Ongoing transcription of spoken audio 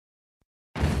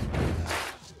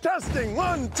Testing,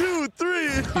 1, 2, 3.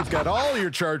 You've got all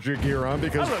your Charger gear on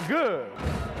because I look good.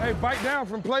 Hey, bite down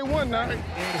from play one now. And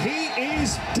he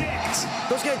is dicked.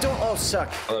 Those guys don't all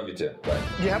suck. I love you too. Bye.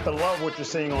 You have to love what you're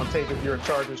seeing on tape if you're a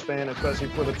Chargers fan, especially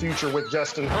for the future with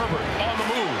Justin Herbert on the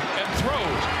move and throws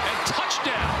and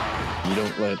touchdown. You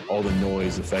don't let all the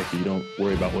noise affect you. You don't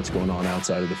worry about what's going on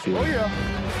outside of the field. Oh, yeah.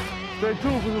 Stay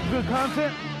tuned for some good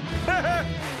content.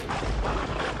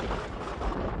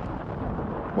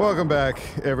 Welcome back,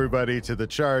 everybody, to the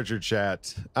Charger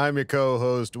Chat. I'm your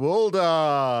co-host,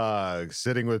 Wolldog,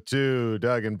 sitting with two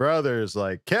Duggan brothers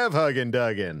like Kev Huggin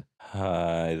Duggan.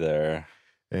 Hi there.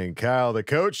 And Kyle the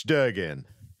Coach Duggan.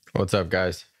 What's up,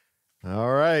 guys?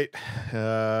 All right.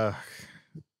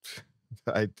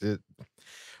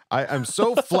 I'm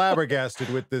so flabbergasted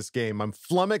with this game. I'm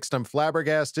flummoxed. I'm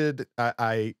flabbergasted.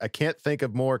 I can't think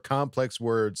of more complex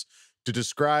words to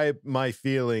describe my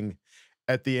feeling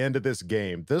at the end of this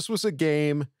game. This was a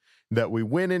game that we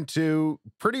went into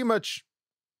pretty much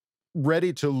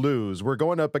ready to lose. We're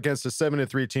going up against a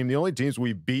 7-3 team. The only teams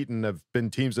we've beaten have been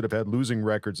teams that have had losing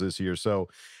records this year. So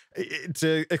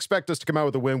to expect us to come out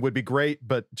with a win would be great,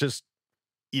 but just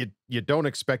you don't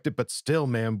expect it. But still,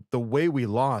 man, the way we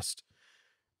lost,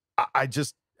 I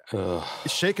just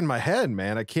shaking my head,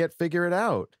 man. I can't figure it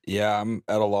out. Yeah, I'm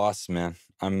at a loss, man.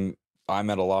 I'm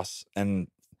at a loss, and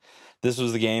this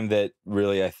was the game that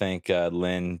really, I think,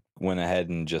 Lynn went ahead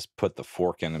and just put the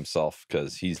fork in himself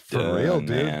because he's For done, real, dude.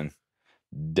 man.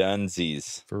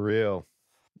 Dunsies. For real.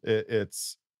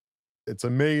 It's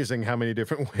amazing how many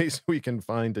different ways we can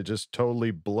find to just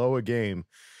totally blow a game.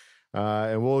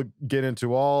 And we'll get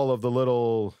into all of the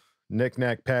little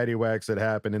knick-knack paddywhacks that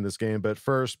happen in this game. But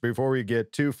first, before we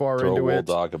get too far Throw into it,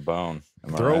 Wolldog a bone.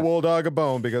 throw Wolldog a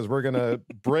bone, because we're going to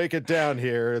break it down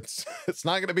here. It's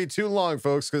not going to be too long,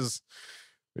 folks, because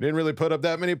we didn't really put up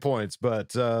that many points.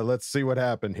 But let's see what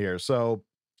happened here. So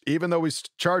even though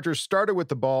Chargers started with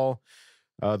the ball,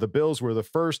 the Bills were the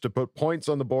first to put points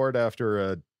on the board after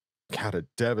a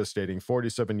devastating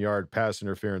 47-yard pass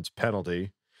interference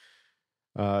penalty.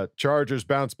 Chargers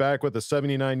bounced back with a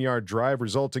 79-yard drive,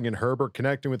 resulting in Herbert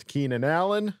connecting with Keenan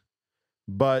Allen.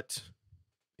 But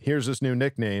here's his new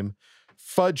nickname.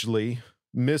 Fudgley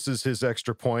misses his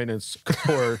extra point, and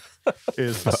score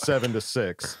is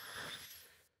 7-6.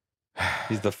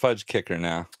 He's the fudge kicker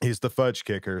now. He's the fudge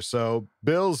kicker. So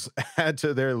Bills add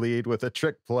to their lead with a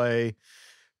trick play,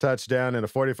 touchdown, and a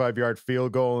 45-yard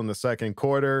field goal in the second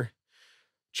quarter.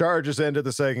 Chargers ended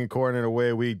the second quarter in a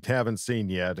way we haven't seen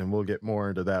yet, and we'll get more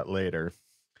into that later.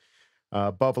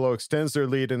 Buffalo extends their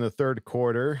lead in the third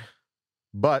quarter,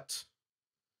 but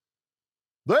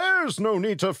there's no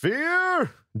need to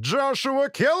fear. Joshua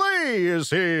Kelly is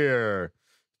here.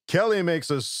 Kelly makes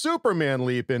a Superman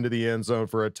leap into the end zone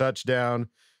for a touchdown,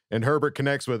 and Herbert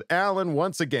connects with Allen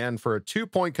once again for a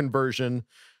 2-point conversion.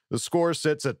 The score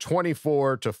sits at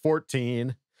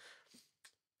 24-14.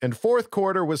 And fourth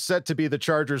quarter was set to be the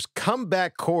Chargers'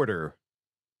 comeback quarter,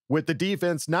 with the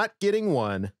defense not getting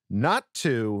one, not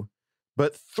two,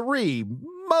 but 3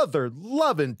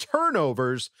 mother-loving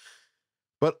turnovers.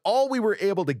 But all we were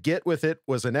able to get with it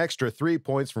was an extra 3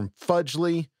 points from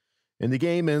Fudgley, and the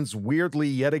game ends weirdly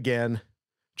yet again.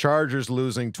 Chargers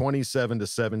losing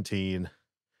 27-17.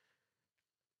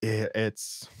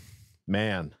 It's,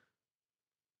 man.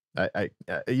 I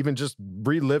even just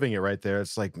reliving it right there.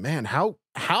 It's like, man, how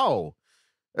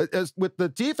as with the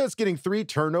defense getting 3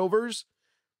 turnovers,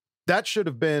 that should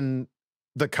have been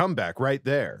the comeback right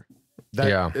there.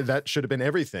 That should have been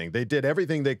everything. They did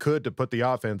everything they could to put the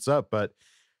offense up, but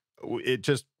it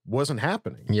just wasn't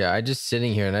happening. Yeah, I just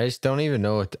sitting here and I just don't even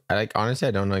know what honestly,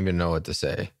 I don't even know what to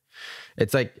say.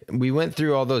 It's like we went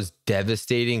through all those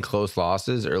devastating close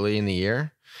losses early in the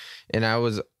year, and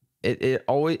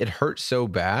it hurts so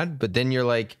bad, but then you're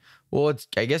like, well,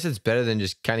 I guess it's better than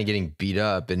just kind of getting beat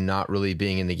up and not really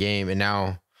being in the game. And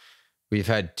now we've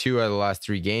had 2 out of the last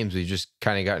 3 games. We've just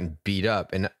kind of gotten beat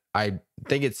up. And I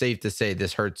think it's safe to say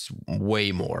this hurts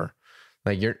way more.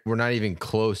 Like we're not even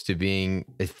close to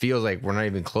being, it feels like we're not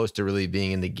even close to really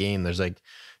being in the game. There's like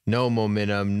no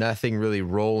momentum, nothing really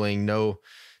rolling, no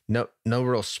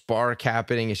real spark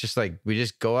happening. It's just like, we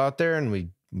just go out there and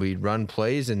we run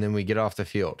plays and then we get off the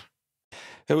field.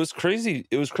 It was crazy.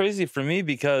 It was crazy for me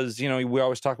because, we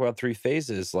always talk about 3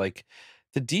 phases. Like,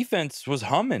 the defense was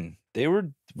humming. They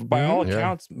were, by all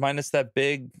accounts, minus that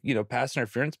big, pass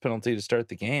interference penalty to start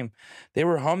the game, they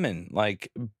were humming.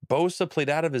 Like, Bosa played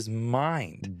out of his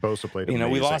mind. Bosa played amazing.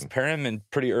 We lost Perriman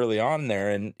pretty early on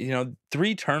there. And,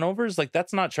 3 turnovers, like,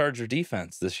 that's not Charger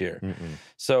defense this year.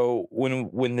 So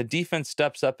when the defense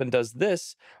steps up and does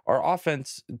this, our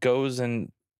offense goes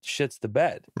and shits the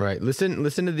bed. Right. Listen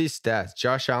to these stats.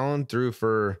 Josh Allen threw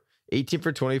for 18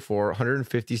 for 24,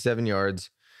 157 yards,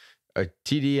 a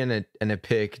TD and a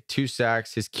pick, 2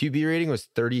 sacks. His QB rating was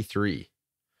 33.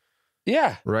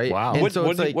 Yeah. Right. Wow. And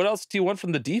What else do you want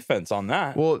from the defense on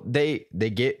that? Well, they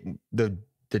get the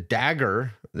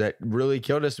dagger that really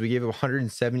killed us. We gave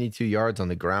 172 yards on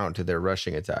the ground to their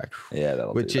rushing attack. Yeah,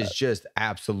 which is just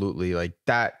absolutely like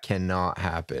that cannot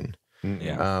happen.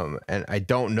 Yeah. And I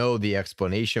don't know the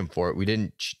explanation for it. We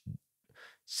didn't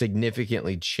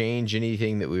significantly change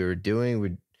anything that we were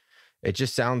doing. It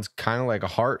just sounds kind of like a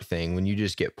heart thing when you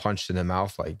just get punched in the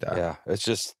mouth like that. Yeah, it's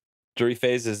just 3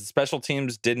 phases. Special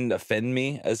teams didn't offend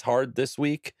me as hard this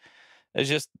week. It's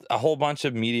just a whole bunch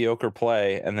of mediocre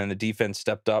play, and then the defense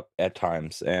stepped up at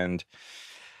times, and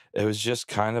it was just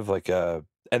kind of like and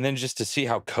then just to see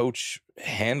how coach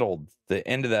handled the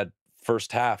end of that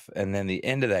first half and then the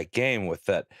end of that game with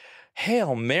that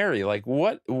Hail Mary. Like,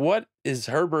 what is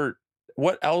Herbert?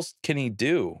 What else can he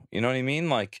do? You know what I mean?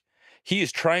 Like, he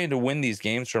is trying to win these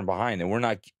games from behind,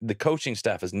 and the coaching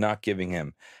staff is not giving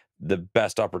him the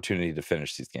best opportunity to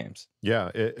finish these games. Yeah.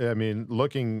 I mean,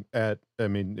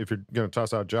 if you're going to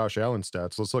toss out Josh Allen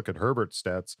stats, let's look at Herbert's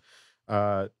stats.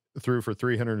 Threw for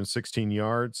 316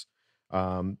 yards,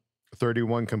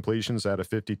 31 completions out of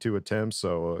 52 attempts.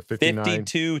 So 59.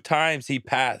 52 times he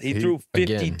passed. He threw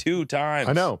 52 times.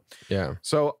 I know. Yeah.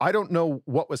 So I don't know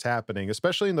what was happening,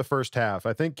 especially in the first half.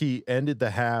 I think he ended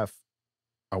the half,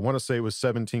 I want to say it was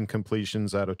 17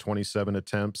 completions out of 27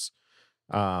 attempts.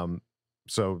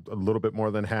 So a little bit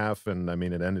more than half. And I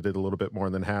mean, it ended it a little bit more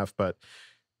than half, but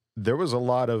there was a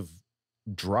lot of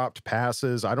dropped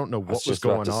passes. I don't know what was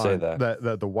going on.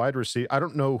 The wide receiver, I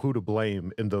don't know who to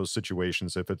blame in those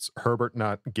situations. If it's Herbert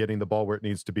not getting the ball where it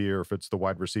needs to be, or if it's the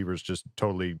wide receivers just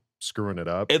totally screwing it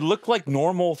up. It looked like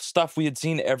normal stuff we had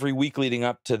seen every week leading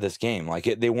up to this game. Like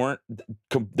they weren't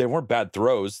bad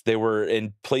throws. They were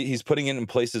in play. He's putting it in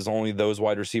places only those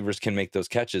wide receivers can make those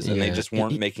catches, and they just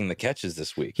weren't making the catches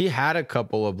this week. He had a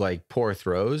couple of like poor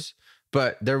throws,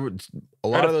 but there were a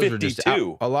lot of those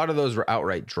 52. A lot of those were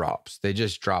outright drops. They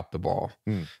just dropped the ball.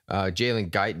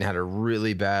 Jalen Guyton had a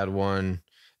really bad one.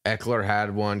 Eckler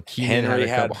had one. Keenan had a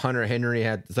couple. Hunter Henry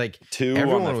had, it's like 2.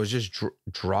 Everyone was just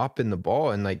dropping the ball,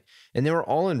 and they were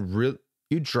all in real.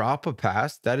 You drop a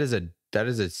pass, that is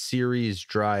a series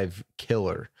drive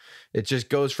killer. It just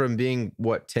goes from being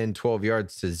 10, 12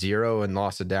 yards to 0 and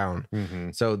loss of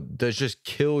down. So those just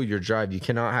kill your drive. You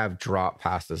cannot have drop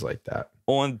passes like that.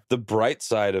 On the bright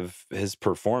side of his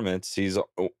performance, he's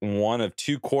one of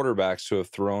 2 quarterbacks who have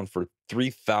thrown for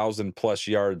 3,000 plus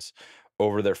yards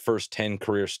over their first 10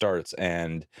 career starts.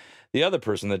 And the other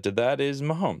person that did that is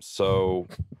Mahomes. So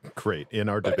great in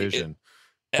our division.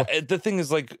 The thing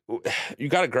is, like, you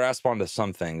got to grasp onto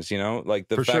some things, you know, like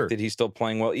the fact that he's still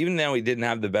playing well, even though he didn't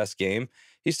have the best game,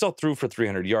 he still threw for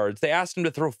 300 yards. They asked him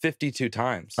to throw 52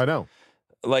 times. I know.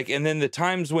 Like, and then the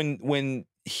times when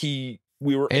he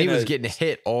was getting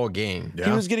hit all game.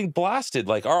 He was getting blasted.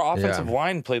 Like, our offensive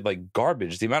line played like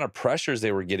garbage. The amount of pressures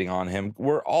they were getting on him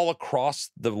were all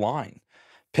across the line.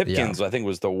 Pipkins, I think,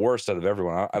 was the worst out of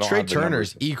everyone. I don't. Trey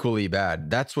Turner's equally bad.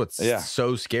 That's what's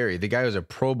so scary. The guy was a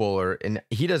Pro Bowler, and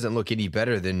he doesn't look any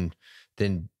better than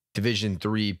Division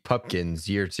III Pupkins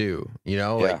year 2. You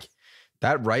know, like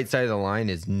that right side of the line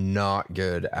is not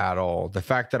good at all. The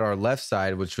fact that our left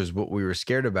side, which was what we were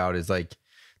scared about, is like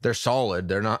they're solid.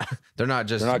 They're not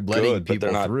just letting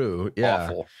people through. Yeah.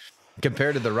 Awful.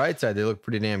 Compared to the right side, they look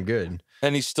pretty damn good.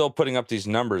 And he's still putting up these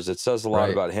numbers. It says a lot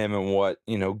about him and what,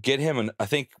 get him. And I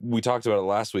think we talked about it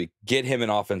last week. Get him an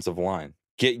offensive line.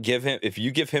 Give him, if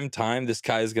you give him time, this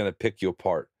guy is going to pick you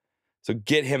apart. So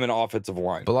get him an offensive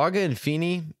line. Balaga and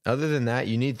Feeney, other than that,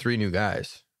 you need 3 new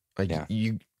guys. Like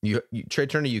you Trey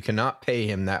Turner, you cannot pay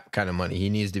him that kind of money. He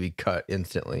needs to be cut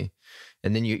instantly.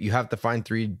 And then you have to find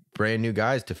 3 brand new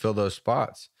guys to fill those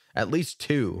spots. At least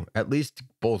 2, at least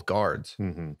both guards.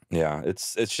 Yeah,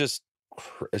 it's just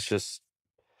it's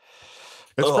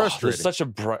frustrating. It's such a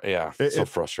so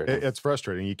frustrating. It's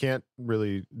frustrating. You can't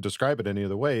really describe it any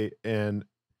other way. And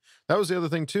that was the other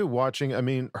thing too. Watching, I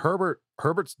mean,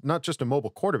 Herbert's not just a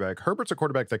mobile quarterback. Herbert's a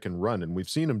quarterback that can run, and we've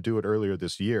seen him do it earlier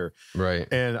this year. Right.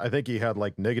 And I think he had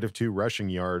like -2 rushing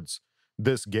yards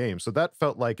this game. So that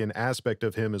felt like an aspect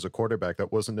of him as a quarterback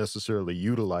that wasn't necessarily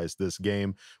utilized this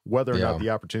game. Whether or not the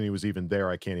opportunity was even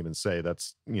there, I can't even say.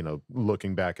 That's,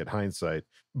 looking back at hindsight.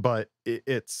 But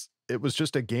it was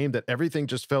just a game that everything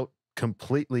just felt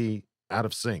completely out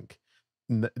of sync.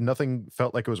 Nothing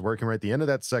felt like it was working right. The end of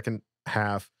that second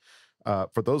half,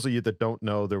 for those of you that don't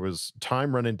know, there was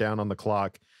time running down on the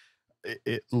clock.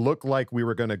 it looked like we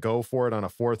were going to go for it on a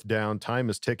 4th down. Time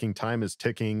is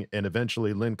ticking, and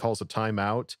eventually Lynn calls a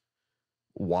timeout.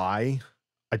 Why?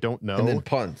 I don't know. And then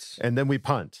punts. And then we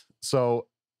punt. So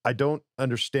I don't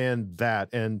understand that.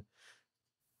 And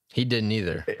he didn't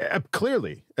either.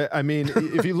 Clearly. I mean,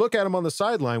 if you look at him on the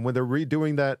sideline when they're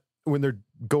redoing that, when they're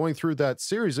going through that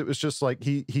series, it was just like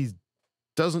he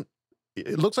doesn't.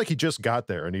 It looks like he just got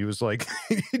there and he was like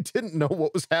he didn't know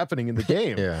what was happening in the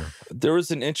game. Yeah, there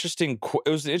was an interesting. It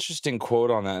was an interesting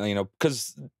quote on that. You know,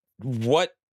 because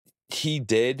what he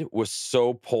did was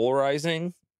so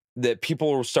polarizing that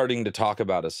people were starting to talk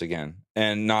about us again,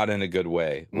 and not in a good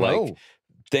way. Like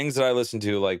things that I listened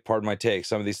to, like Pardon My Take,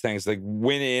 some of these things like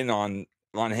went in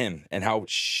on him and how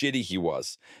shitty he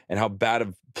was and how bad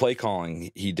of play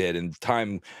calling he did and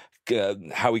time,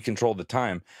 how he controlled the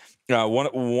time.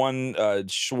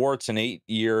 Schwartz, an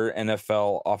 8-year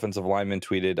NFL offensive lineman,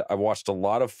 tweeted, "I've watched a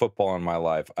lot of football in my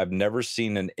life. I've never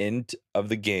seen an end of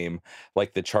the game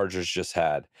like the Chargers just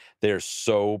had. They're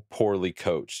so poorly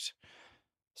coached."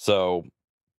 So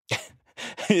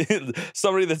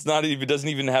somebody that's not even doesn't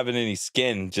even have any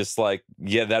skin, just like,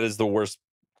 yeah, that is the worst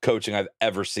coaching I've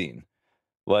ever seen.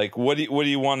 Like, what do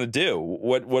you want to do?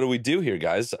 What do we do here,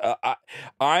 guys?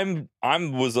 I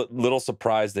was a little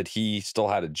surprised that he still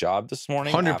had a job this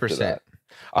morning. 100%.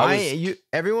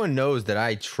 Everyone knows that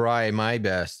I try my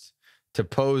best to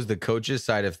pose the coach's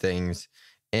side of things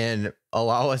and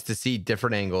allow us to see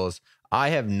different angles. I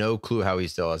have no clue how he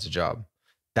still has a job.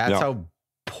 That's how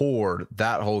poor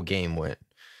that whole game went.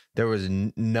 There was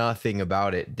nothing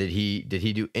about it. Did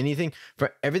he do anything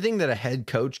for everything that a head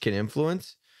coach can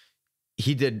influence?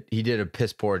 He did a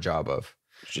piss poor job of.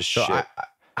 Just shit.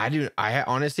 I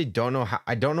honestly don't know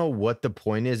I don't know what the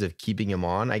point is of keeping him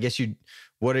on. I guess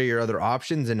what are your other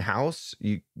options in house?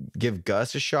 You give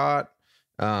Gus a shot.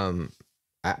 I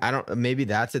don't, maybe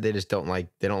that's it. They just don't like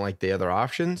the other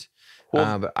options.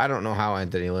 But I don't know how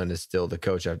Anthony Lynn is still the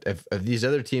coach. If these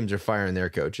other teams are firing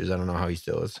their coaches, I don't know how he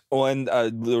still is. Well, and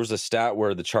there was a stat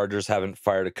where the Chargers haven't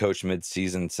fired a coach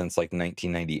mid-season since like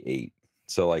 1998.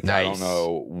 So, like, nice. I don't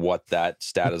know what that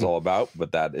stat is all about,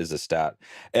 but that is a stat.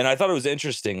 And I thought it was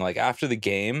interesting. Like, after the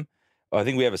game, I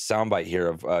think we have a soundbite here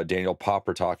of Daniel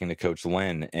Popper talking to Coach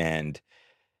Lynn, and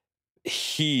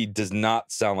he does not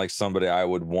sound like somebody I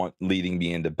would want leading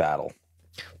me into battle.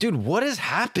 Dude, what has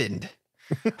happened?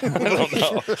 I don't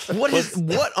know.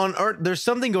 What on earth? There's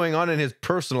something going on in his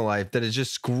personal life that is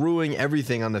just screwing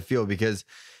everything on the field, because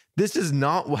this is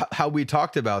not how we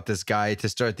talked about this guy to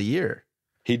start the year.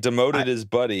 He demoted his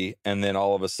buddy, and then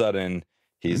all of a sudden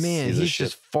he's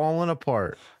just falling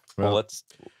apart. Well, let's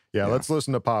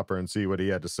listen to Popper and see what he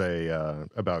had to say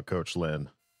about Coach Lynn.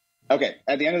 Okay,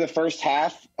 at the end of the first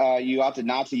half, you opted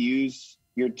not to use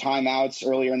your timeouts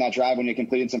earlier in that drive when you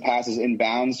completed some passes in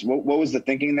bounds. What was the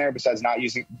thinking there besides not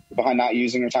using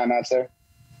your timeouts there?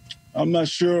 I'm not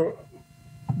sure.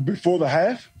 Before the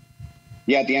half?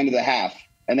 Yeah, at the end of the half.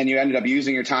 And then you ended up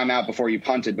using your timeout before you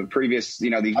punted. But previous, I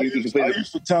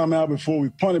used the timeout before we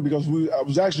punted because I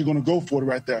was actually going to go for it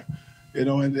right there,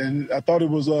 and I thought it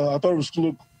was a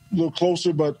little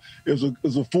closer, but it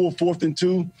was a full 4th and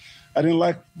 2. I didn't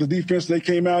like the defense they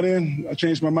came out in. I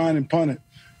changed my mind and punted.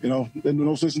 There's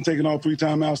no sense in taking all 3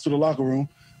 timeouts to the locker room.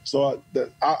 So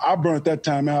I burnt that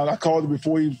timeout. I called it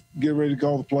before he get ready to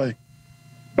call the play.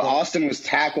 But Austin was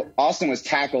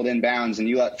tackled in bounds, and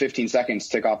you let 15 seconds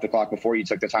tick off the clock before you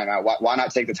took the timeout. Why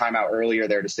not take the timeout earlier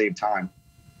there to save time?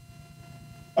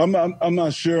 I'm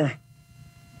not sure.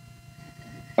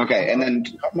 Okay, and then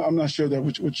I'm not sure that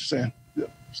what you're saying. Yeah,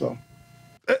 so.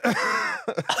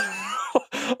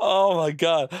 Oh my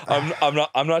God,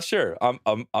 I'm not sure.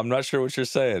 I'm not sure what you're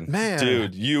saying, man.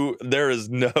 Dude, there is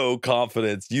no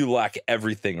confidence. You lack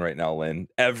everything right now, Lynn.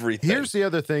 Everything. Here's the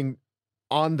other thing.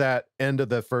 On that end of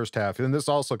the first half, and this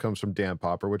also comes from Dan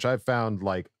Popper, which I found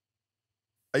like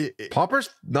Popper's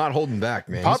not holding back,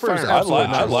 man. Popper's absolutely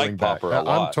not holding back. Popper a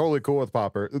lot. I'm totally cool with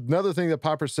Popper. Another thing that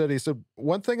Popper said, he said,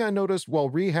 one thing I noticed while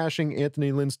rehashing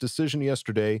Anthony Lynn's decision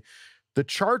yesterday, the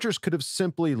Chargers could have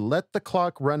simply let the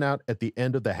clock run out at the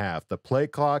end of the half. The play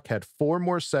clock had 4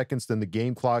 more seconds than the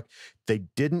game clock. They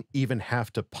didn't even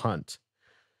have to punt.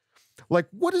 Like,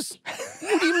 what do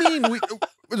you mean?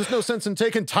 There's no sense in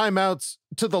taking timeouts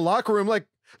to the locker room. Like,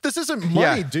 this isn't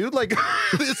money, dude. Like,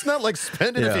 it's not like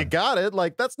spend it if you got it.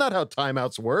 Like, that's not how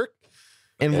timeouts work.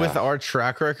 And with our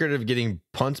track record of getting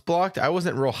punts blocked, I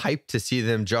wasn't real hyped to see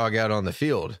them jog out on the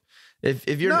field.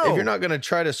 If you're not going to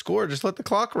try to score, just let the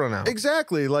clock run out.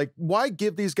 Exactly. Like, why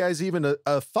give these guys even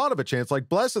a thought of a chance? Like,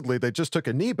 blessedly, they just took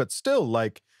a knee, but still,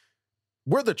 like,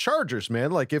 we're the Chargers,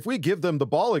 man. Like, if we give them the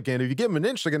ball again, if you give them an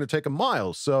inch, they're going to take a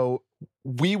mile. So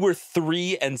we were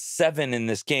 3-7 in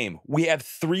this game. We have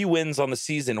 3 wins on the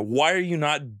season. Why are you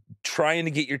not trying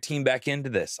to get your team back into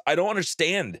this? I don't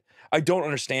understand. I don't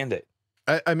understand it.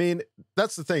 I mean,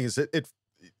 that's the thing is it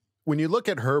when you look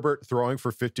at Herbert throwing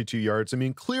for 52 yards, I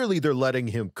mean, clearly they're letting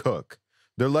him cook.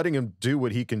 They're letting him do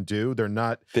what he can do. They're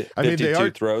not. I mean, they are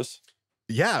throws.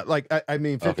 Yeah, like I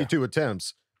mean, 52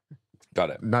 attempts. Got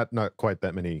it. Not quite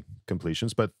that many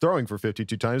completions, but throwing for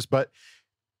 52 times. But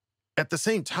at the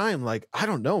same time, like, I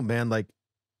don't know, man. Like,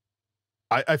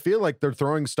 I feel like they're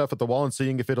throwing stuff at the wall and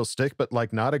seeing if it'll stick, but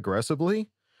like not aggressively.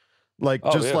 Like,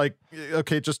 like,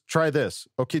 okay, just try this.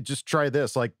 Okay, just try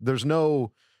this. Like, there's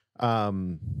no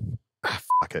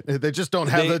fuck it. They just don't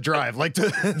have the drive, like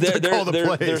to call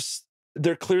the plays.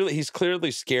 He's clearly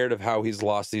scared of how he's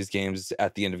lost these games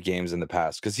at the end of games in the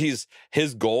past. Because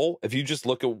his goal, if you just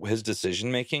look at his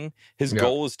decision making, his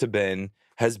goal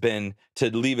has been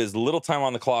to leave as little time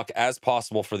on the clock as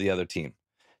possible for the other team.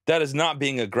 That is not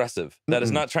being aggressive. That is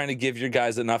not trying to give your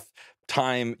guys enough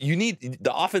time.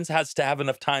 The offense has to have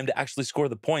enough time to actually score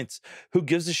the points. Who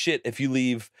gives a shit if you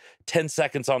leave 10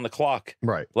 seconds on the clock?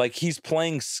 Right. Like, he's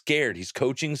playing scared. He's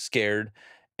coaching scared,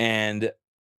 and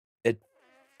it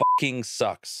fucking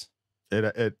sucks.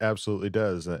 It absolutely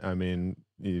does. I mean,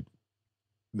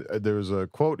 there was a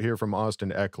quote here from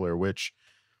Austin Eckler, which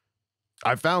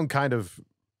I found kind of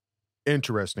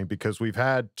interesting because we've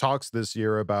had talks this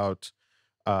year about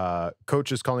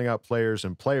coaches calling out players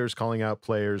and players calling out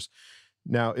players.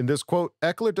 Now, in this quote,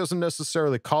 Eckler doesn't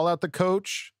necessarily call out the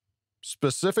coach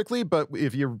specifically, but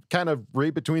if you kind of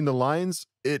read between the lines,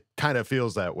 it kind of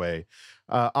feels that way.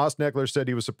 Austin Eckler said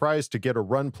he was surprised to get a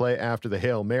run play after the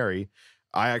Hail Mary.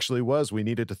 I actually was. We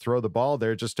needed to throw the ball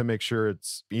there just to make sure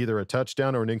it's either a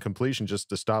touchdown or an incompletion just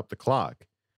to stop the clock.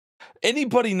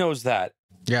 Anybody knows that.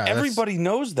 Yeah. Everybody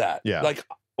knows that. Yeah. Like,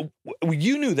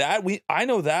 you knew that. I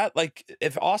know that. Like,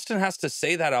 if Austin has to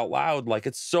say that out loud, like,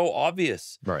 it's so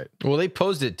obvious. Right. Well, they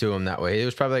posed it to him that way. It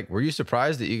was probably like, were you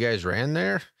surprised that you guys ran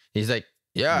there? He's like,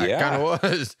 yeah. It kind of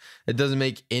was. It doesn't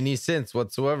make any sense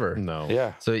whatsoever. No.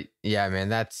 Yeah. So, yeah, man,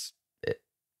 that's,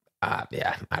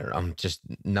 yeah, I don't know. Just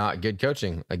not good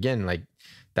coaching. Again, like,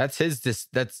 that's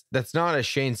that's not a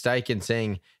Shane Steichen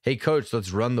saying, hey, coach,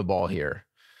 let's run the ball here.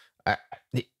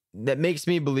 That makes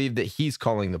me believe that he's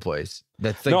calling the plays.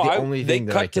 That's like the only thing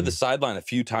that they cut to the sideline a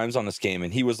few times on this game,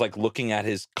 and he was like looking at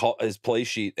his play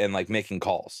sheet and like making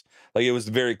calls. Like, it was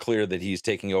very clear that he's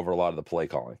taking over a lot of the play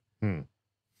calling.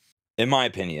 In my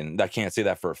opinion, I can't say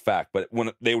that for a fact, but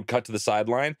when they would cut to the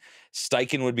sideline,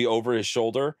 Steichen would be over his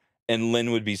shoulder, and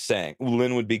Lynn would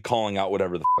be calling out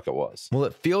whatever the fuck it was. Well,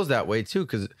 it feels that way too,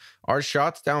 because our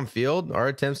shots downfield, our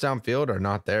attempts downfield are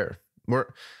not there.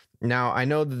 Now, I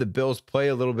know that the Bills play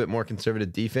a little bit more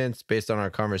conservative defense based on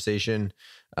our conversation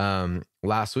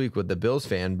last week with the Bills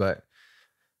fan, but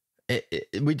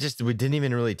we didn't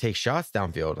even really take shots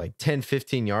downfield. Like 10,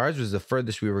 15 yards was the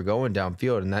furthest we were going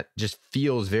downfield, and that just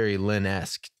feels very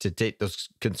Lynn-esque to take those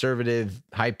conservative,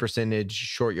 high percentage,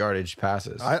 short yardage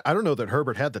passes. I don't know that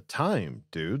Herbert had the time,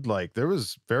 dude. Like, there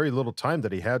was very little time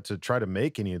that he had to try to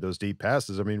make any of those deep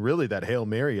passes. I mean, really, that Hail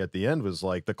Mary at the end was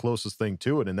like the closest thing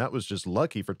to it, and that was just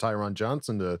lucky for Tyron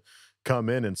Johnson to come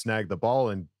in and snag the ball,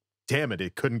 and damn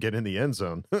it couldn't get in the end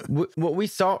zone. What we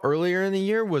saw earlier in the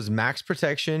year was max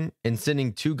protection and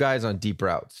sending 2 guys on deep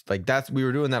routes. Like, we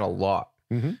were doing that a lot.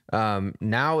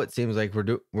 Now it seems like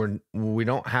we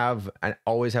don't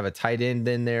always have a tight end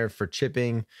in there for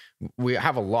chipping. We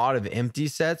have a lot of empty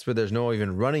sets where there's no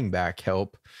even running back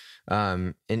help.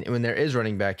 And when there is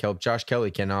running back help, Josh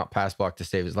Kelly cannot pass block to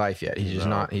save his life yet. He's just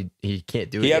not. He can't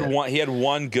do it. He had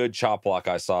one good chop block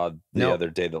I saw the other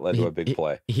day that led to a big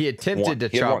play. He attempted to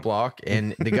chop block,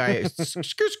 and the guy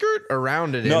skirt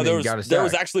around it. No, there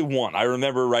was actually one. I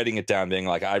remember writing it down, being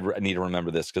like, I need to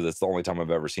remember this because it's the only time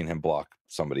I've ever seen him block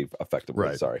somebody effectively.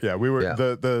 Right. Sorry. Yeah, we were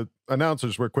the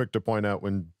announcers were quick to point out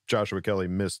when Joshua Kelly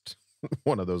missed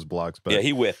one of those blocks. But yeah,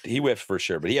 he whiffed for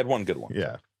sure, but he had one good one.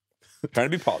 Yeah.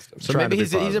 Trying to be positive. So maybe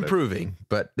he's improving,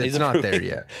 but it's not there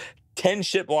yet. 10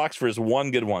 shit blocks for his one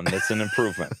good one. That's an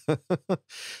improvement.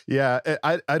 Yeah,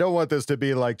 I don't want this to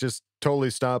be like just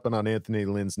totally stomping on Anthony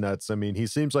Lynn's nuts. I mean, he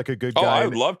seems like a good guy. I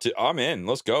would love to. I'm in.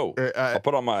 Let's go. I'll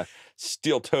put on my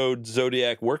steel-toed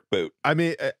Zodiac work boot. I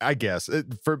mean, I guess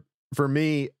for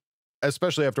me,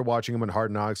 especially after watching him in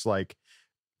Hard Knocks, like,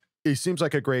 he seems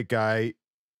like a great guy.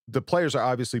 The players are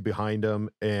obviously behind him,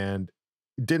 and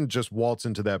didn't just waltz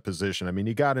into that position. I mean,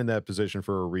 he got in that position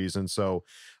for a reason. So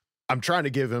I'm trying to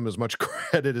give him as much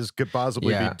credit as could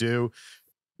possibly be due,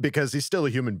 because he's still a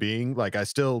human being. Like, I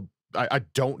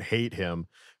don't hate him,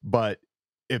 but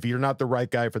if you're not the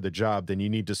right guy for the job, then you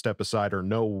need to step aside or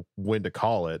know when to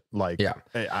call it. Like, yeah,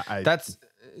 that's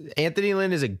Anthony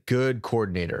Lynn is a good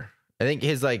coordinator. I think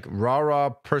his like rah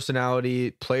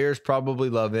personality, players probably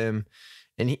love him,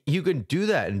 and you can do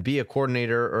that and be a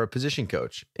coordinator or a position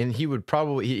coach. And he would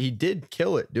probably he did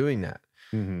kill it doing that.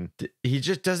 He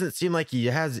just doesn't seem like he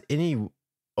has any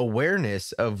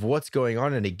awareness of what's going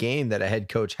on in a game that a head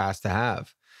coach has to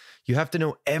have. You have to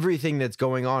know everything that's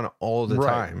going on all the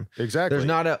time. Exactly. There's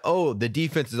not the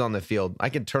defense is on the field, I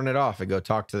can turn it off and go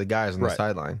talk to the guys on the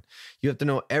sideline. You have to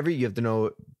know you have to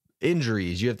know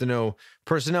injuries. You have to know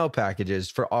personnel packages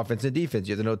for offense and defense.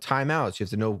 You have to know timeouts. You have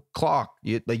to know clock.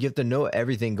 You have to know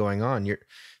everything going on.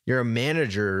 You're a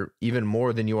manager even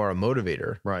more than you are a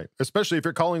motivator. Right. Especially if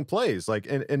you're calling plays. Like,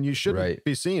 and you shouldn't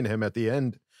be seeing him at the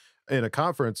end in a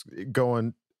conference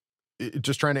going,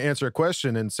 just trying to answer a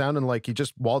question and sounding like he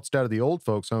just waltzed out of the old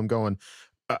folks home going,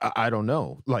 I don't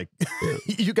know. Like,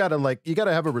 you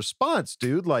gotta have a response,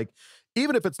 dude. Like,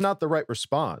 even if it's not the right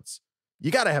response, you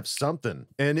got to have something.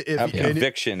 And if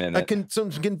conviction in it.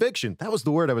 Some conviction. That was the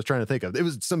word I was trying to think of. It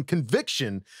was some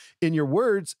conviction in your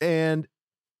words. And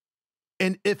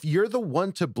if you're the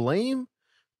one to blame,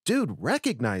 dude,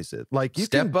 recognize it. Like, you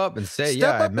step up and say,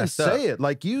 I messed up. Say it.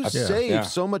 Like, you save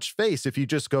so much face if you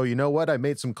just go, you know what? I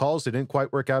made some calls that didn't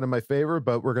quite work out in my favor,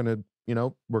 but we're going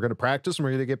to practice and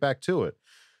we're going to get back to it.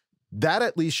 That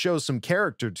at least shows some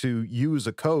character to you as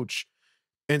a coach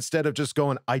instead of just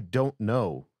going, I don't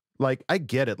know. Like, I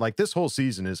get it. Like, this whole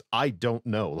season is, I don't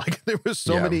know. Like, there was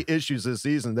so many issues this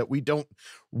season that we don't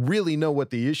really know what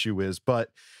the issue is.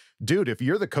 But dude, if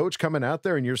you're the coach coming out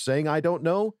there and you're saying, I don't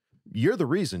know, you're the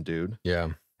reason, dude. Yeah.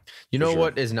 You know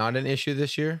what is not an issue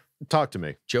this year? Talk to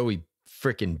me. Joey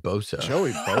freaking Bosa.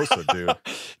 Joey Bosa, dude.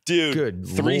 Dude, good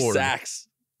 3 Lord. sacks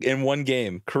in one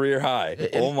game, career high.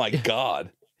 Oh my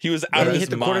God. He was out of he his hit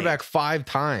the mind. quarterback 5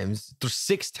 times,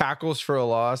 6 tackles for a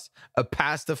loss, a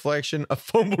pass deflection, a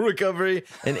fumble recovery,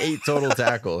 and 8 total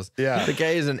tackles. Yeah. The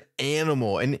guy is an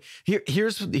animal. And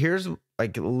here's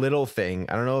like a little thing.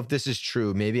 I don't know if this is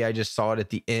true. Maybe I just saw it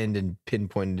at the end and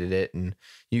pinpointed it. And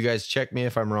you guys check me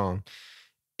if I'm wrong.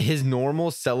 His normal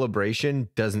celebration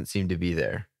doesn't seem to be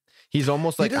there. He's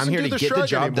almost like, I'm here to get the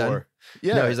job done.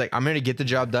 Yeah. No, he's like, I'm here to get the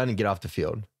job done and get off the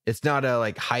field. It's not a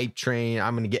like hype train.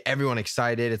 I'm going to get everyone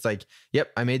excited. It's like,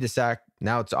 yep, I made the sack.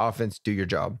 Now it's offense. Do your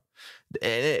job.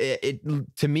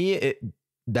 To me,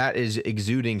 that is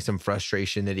exuding some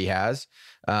frustration that he has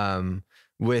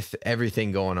with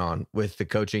everything going on with the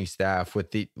coaching staff,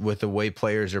 with the way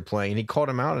players are playing. And he called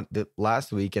him out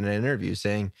last week in an interview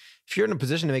saying, if you're in a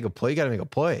position to make a play, you got to make a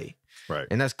play. Right.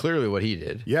 And that's clearly what he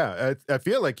did. Yeah. I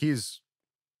feel like he's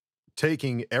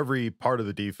taking every part of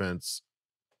the defense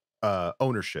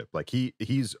ownership. Like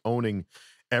he's owning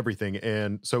everything.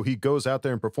 And so he goes out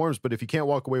there and performs, but if you can't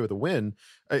walk away with a win,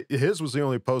 his was the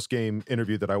only post-game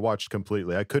interview that I watched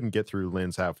completely. I couldn't get through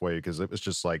Lynn's halfway because it was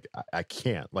just like, I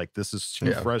can't, like, this is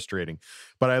too frustrating.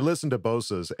 But I listened to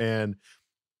Bosa's and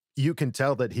you can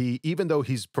tell that even though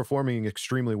he's performing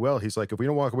extremely well, he's like, if we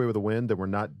don't walk away with a win, then we're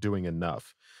not doing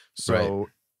enough. So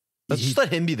let's just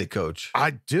let him be the coach.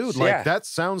 Like, that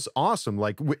sounds awesome.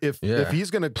 Like if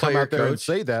he's going to come out there and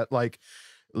say that, like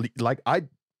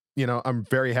I'm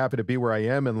very happy to be where I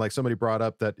am. And like somebody brought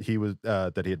up that he was,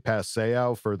 that he had passed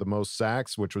Seau for the most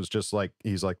sacks, which was just like,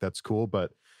 he's like, that's cool.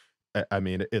 But I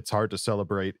mean, it's hard to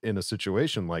celebrate in a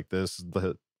situation like this,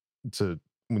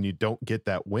 when you don't get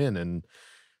that win.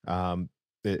 And,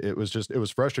 it was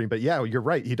frustrating, but yeah, you're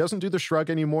right. He doesn't do the shrug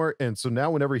anymore. And so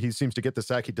now whenever he seems to get the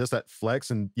sack, he does that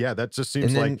flex. And yeah, that just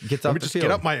seems like, let me just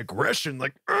get up my aggression.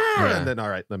 Like, and then, all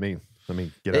right, let me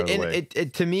get out of the way.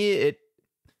 To me,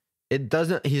 it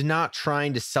doesn't, he's not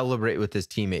trying to celebrate with his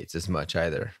teammates as much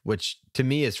either, which to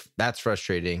me that's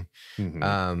frustrating.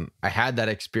 Mm-hmm. I had that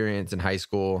experience in high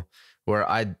school where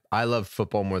I loved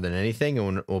football more than anything. And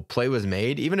when a play was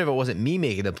made, even if it wasn't me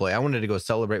making the play, I wanted to go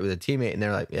celebrate with a teammate, and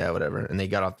they're like, yeah, whatever. And they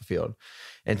got off the field.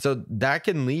 And so that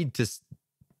can lead to,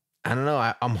 I don't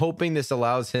know. I'm hoping this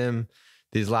allows him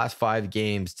these last 5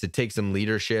 games to take some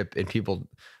leadership and people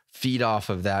feed off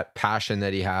of that passion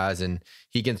that he has, and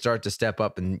he can start to step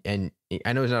up. And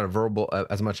I know he's not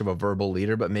as much of a verbal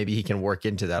leader, but maybe he can work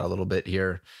into that a little bit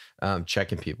here,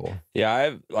 checking people.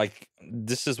 Yeah,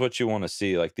 this is what you want to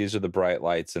see. Like, these are the bright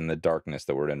lights in the darkness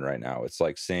that we're in right now. It's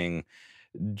like seeing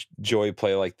Joey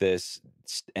play like this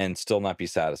and still not be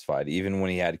satisfied, even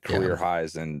when he had career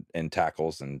highs in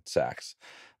tackles and sacks.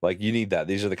 Like, you need that.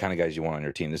 These are the kind of guys you want on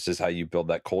your team. This is how you build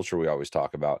that culture we always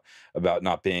talk about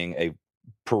not being a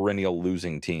perennial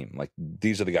losing team. Like,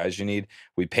 these are the guys you need.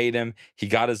 We paid him. He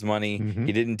got his money.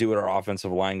 He didn't do what our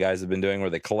offensive line guys have been doing, where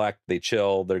they collect, they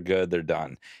chill, they're good, they're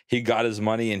done. He got his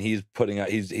money, and he's putting out,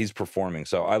 he's performing.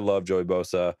 So I love Joey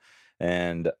Bosa,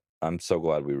 and I'm so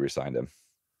glad we re-signed him.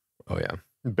 Oh yeah,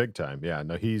 big time. Yeah,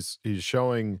 no, he's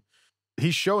showing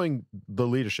the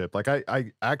leadership. Like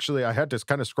I actually had to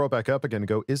kind of scroll back up again and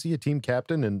go, is he a team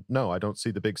captain? And no, I don't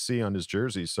see the big C on his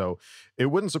jersey. So it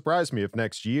wouldn't surprise me if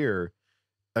next year,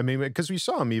 I mean, because we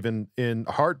saw him even in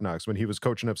Hard Knocks when he was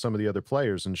coaching up some of the other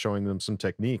players and showing them some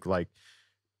technique. Like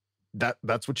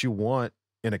that's what you want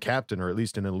in a captain, or at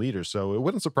least in a leader. So it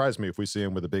wouldn't surprise me if we see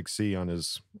him with a big C on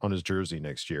his jersey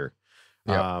next year.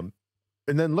 Yep.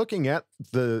 And then looking at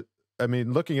the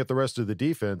rest of the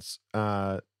defense,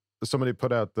 somebody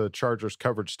put out the Chargers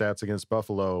coverage stats against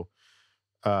Buffalo.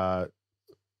 I'm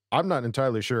not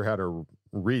entirely sure how to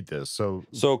read this.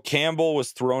 So Campbell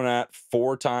was thrown at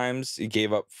 4 times. He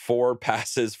gave up 4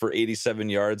 passes for 87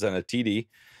 yards and a TD.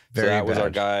 So that was our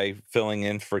guy filling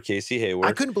in for Casey Hayward.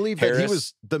 I couldn't believe that he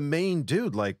was the main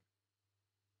dude. Like,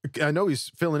 I know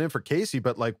he's filling in for Casey,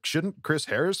 but like, shouldn't Chris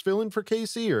Harris fill in for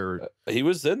Casey? Or he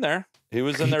was in there. He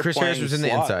was in there. Chris Harris was in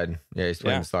the inside. Yeah, he's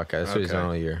playing the slot guy. That's what he's done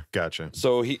all year. Gotcha.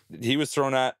 So he was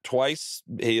thrown at twice.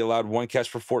 He allowed 1 catch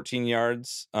for 14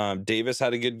 yards. Davis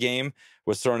had a good game.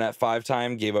 Was thrown at 5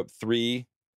 times. Gave up 3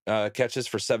 catches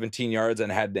for 17 yards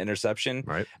and had an interception.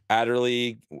 Right.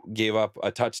 Adderley gave up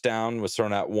a touchdown. Was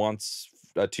thrown at once,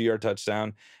 a 2-yard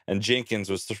touchdown, and Jenkins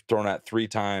was thrown at 3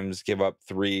 times. Gave up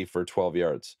 3 for 12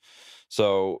 yards.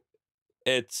 So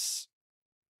it's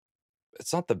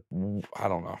not the, I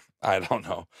don't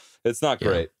know. It's not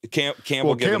great.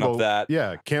 Campbell giving up that.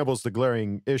 Yeah, Campbell's the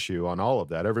glaring issue on all of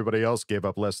that. Everybody else gave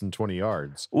up less than 20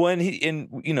 yards. Well,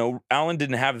 Allen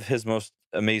didn't have his most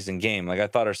amazing game. Like, I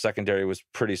thought our secondary was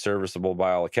pretty serviceable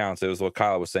by all accounts. It was what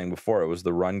Kyle was saying before. It was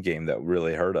the run game that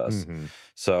really hurt us.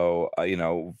 So,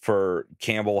 for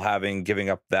Campbell giving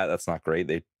up that's not great.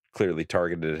 They clearly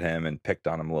targeted him and picked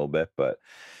on him a little bit, but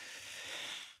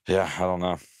yeah, I don't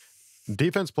know.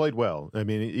 Defense played well. I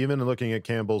mean, even looking at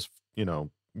Campbell's,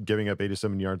 giving up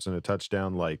 87 yards and a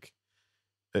touchdown, like,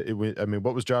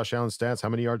 what was Josh Allen's stats? How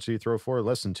many yards did he throw for?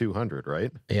 Less than 200,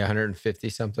 right? Yeah, 150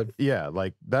 something. Yeah,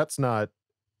 like, that's not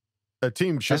a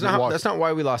team. That's not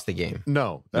why we lost the game.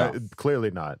 No.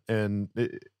 Clearly not. And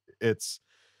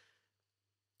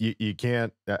you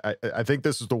can't. I think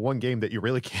this is the one game that you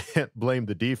really can't blame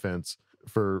the defense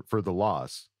for the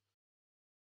loss.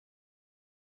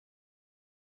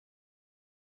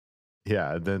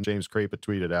 Yeah, then James Crapa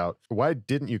tweeted out, "Why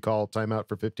didn't you call timeout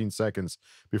for 15 seconds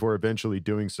before eventually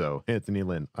doing so?" Anthony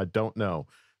Lynn, I don't know.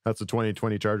 That's the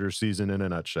 2020 Chargers season in a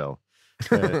nutshell.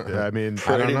 I mean,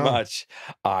 pretty much.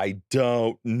 I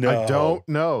don't know. I don't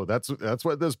know. That's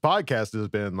what this podcast has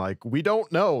been like. We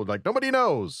don't know. Like, nobody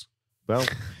knows. Well,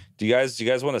 do you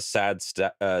guys want a sad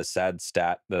stat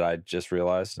that I just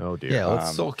realized? Oh dear. Yeah,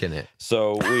 let's sulk in it.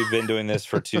 So we've been doing this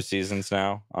for 2 seasons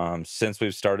now. Since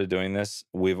we've started doing this,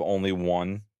 we've only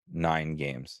won 9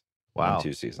 games. Wow. In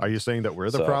 2 seasons. Are you saying that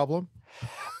we're the problem?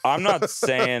 I'm not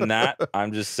saying that.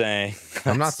 I'm just saying.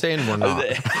 I'm not saying we're not.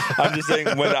 I'm just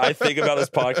saying, when I think about this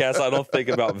podcast, I don't think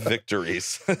about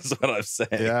victories. That's what I'm saying.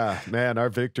 Yeah, man, our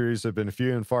victories have been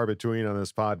few and far between on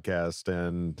this podcast,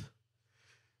 and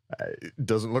it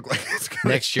doesn't look like it's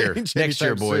going next year. Next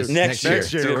year, boys. Next year.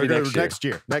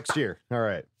 Next year. All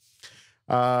right.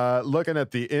 Looking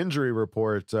at the injury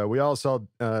report, we all saw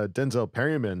Denzel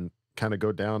Perryman kind of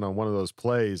go down on one of those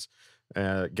plays.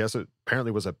 Guess it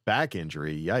apparently was a back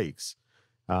injury. Yikes.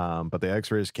 But the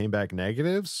x-rays came back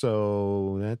negative,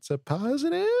 so that's a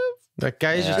positive. That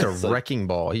guy is just a wrecking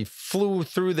ball. He flew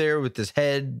through there with his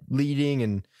head leading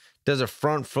and does a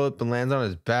front flip and lands on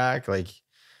his back. Like,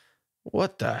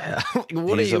 what the hell?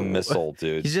 He's a missile,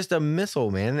 dude. He's just a missile,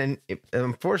 man. And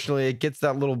unfortunately, it gets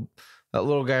that little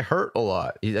guy hurt a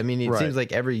lot. It seems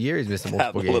like every year he's missing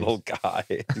multiple games. That little guy.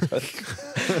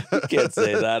 You can't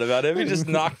say that about him. He just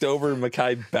knocked over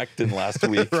Mekhi Becton last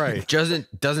week. Right.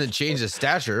 Doesn't change his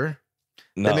stature.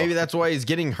 No. And maybe that's why he's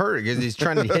getting hurt, because he's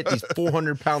trying to hit these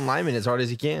 400-pound linemen as hard as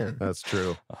he can. That's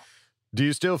true. Do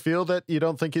you still feel that you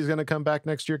don't think he's going to come back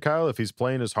next year, Kyle, if he's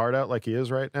playing his heart out like he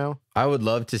is right now? I would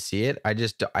love to see it. I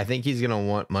think he's going to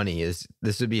want money.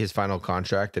 This would be his final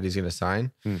contract that he's going to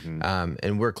sign. Mm-hmm.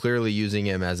 And we're clearly using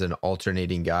him as an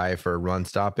alternating guy for run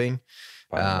stopping.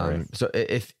 So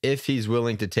if he's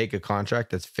willing to take a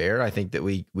contract that's fair, I think that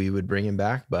we would bring him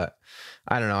back. But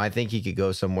I don't know. I think he could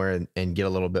go somewhere and get a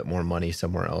little bit more money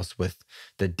somewhere else with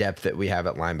the depth that we have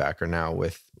at linebacker now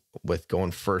with with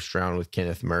going first round with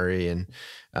Kenneth Murray and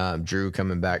Drew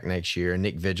coming back next year, and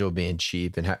Nick Vigil being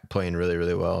cheap and playing really,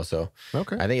 really well. So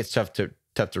okay, I think it's tough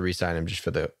to re-sign him just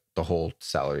for the whole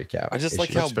salary cap. I just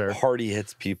issue. like how hard he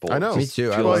hits people. I know. Me too.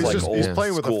 Well, like he's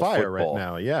playing with a fire football right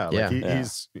now. Yeah. Like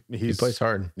he plays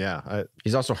hard. Yeah.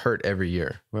 He's also hurt every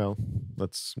year. Well,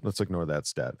 let's ignore that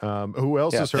stat. Who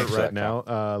else is hurt right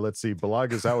now? Let's see.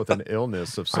 Balag is out with an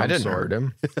illness of some sort. I didn't hurt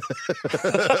him.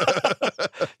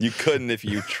 You couldn't if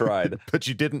you tried. But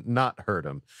you didn't not hurt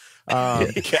him.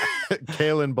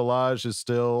 Kalen Balaj is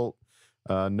still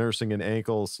nursing an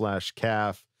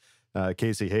ankle/calf.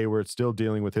 Casey Hayward still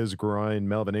dealing with his groin.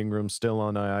 Melvin Ingram still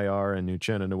on IR, and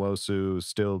Uchenna Nwosu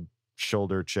still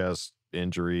shoulder chest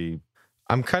injury.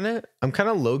 I'm kind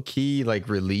of low key like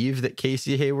relieved that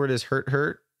Casey Hayward is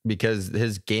hurt because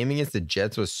his game against the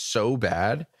Jets was so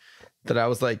bad that I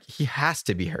was like, he has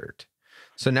to be hurt.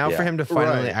 So now for him to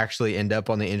finally actually end up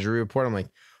on the injury report, I'm like,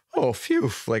 oh, phew,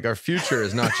 like our future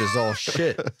is not just all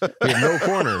shit. We have no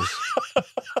corners.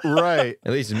 Right.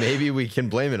 At least maybe we can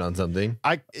blame it on something.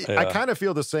 I kind of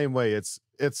feel the same way. It's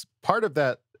part of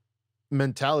that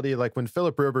mentality. Like when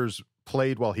Phillip Rivers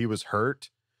played while he was hurt,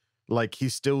 like he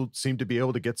still seemed to be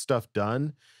able to get stuff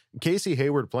done. Casey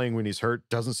Hayward playing when he's hurt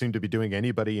doesn't seem to be doing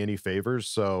anybody any favors.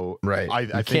 So I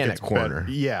think it's corner.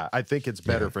 Yeah, I think it's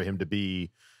better for him to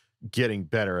be getting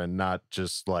better and not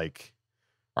just like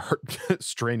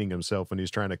straining himself when he's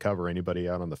trying to cover anybody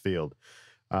out on the field.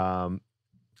 All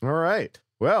right.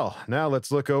 Well, now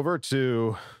let's look over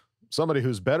to somebody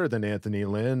who's better than Anthony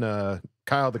Lynn,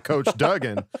 Kyle the Coach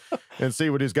Duggan, and see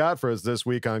what he's got for us this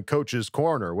week on Coach's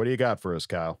Corner. What do you got for us,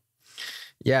 Kyle?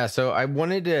 Yeah, so I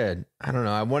wanted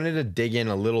to dig in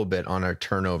a little bit on our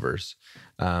turnovers.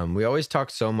 We always talk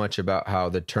so much about how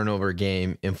the turnover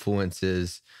game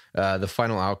influences the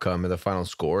final outcome or the final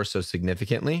score so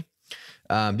significantly.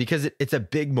 Because it's a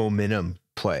big momentum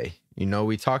play. You know,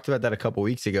 we talked about that a couple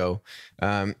weeks ago,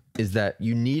 is that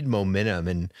you need momentum.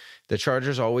 And the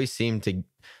Chargers always seem to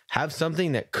have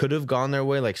something that could have gone their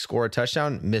way, like score a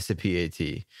touchdown, miss a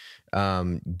PAT,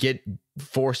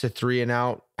 force a 3 and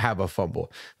out, have a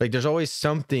fumble. Like there's always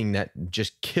something that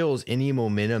just kills any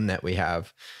momentum that we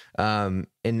have. In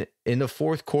the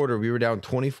fourth quarter, we were down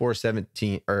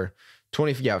 24-17 or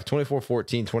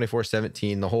 24-14,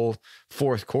 24-17, the whole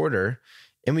fourth quarter.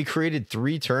 And we created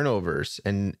 3 turnovers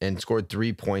and scored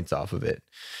 3 points off of it.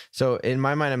 So in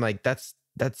my mind, I'm like, that's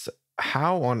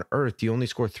how on earth do you only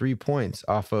score 3 points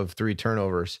off of 3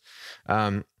 turnovers?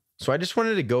 So I just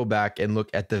wanted to go back and look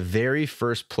at the very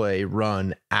first play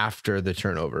run after the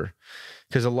turnover.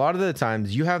 Because a lot of the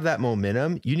times you have that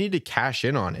momentum, you need to cash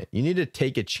in on it. You need to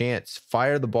take a chance,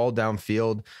 fire the ball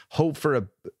downfield, hope for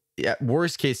at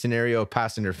worst case scenario,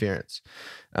 pass interference.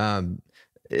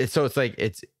 So it's like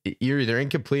you're either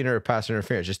incomplete or pass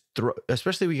interference. Just throw,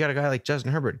 especially we got a guy like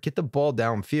Justin Herbert, get the ball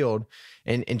downfield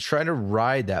and try to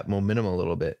ride that momentum a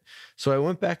little bit. So I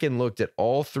went back and looked at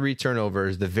all 3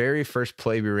 turnovers, the very first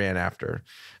play we ran after.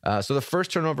 So the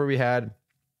first turnover we had,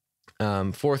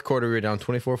 fourth quarter, we were down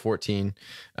 24-14.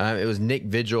 It was Nick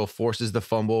Vigil forces the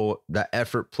fumble. That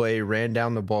effort play ran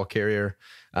down the ball carrier,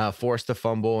 forced the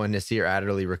fumble, and Nasir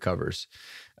Adderley recovers.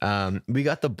 We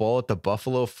got the ball at the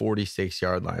Buffalo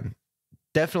 46-yard line.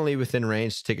 Definitely within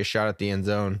range to take a shot at the end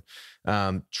zone.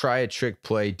 Try a trick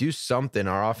play, do something.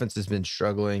 Our offense has been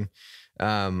struggling.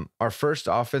 Our first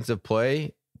offensive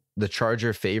play, the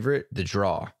Charger favorite, the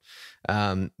draw.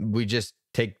 We just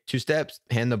take 2 steps,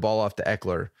 hand the ball off to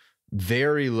Eckler.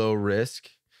 Very low risk,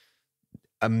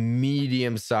 a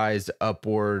medium-sized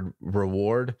upward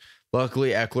reward. Luckily,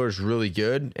 Eckler's really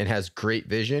good and has great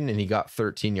vision, and he got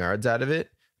 13 yards out of it.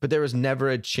 But there was never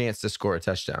a chance to score a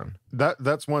touchdown.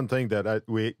 That's one thing that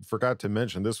we forgot to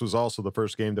mention. This was also the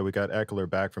first game that we got Eckler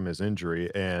back from his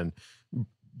injury, and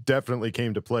definitely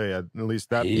came to play. At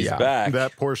least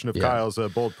that portion of Kyle's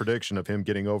bold prediction of him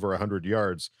getting over 100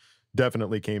 yards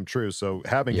definitely came true. So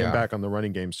having him back on the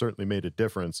running game certainly made a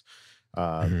difference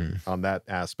on that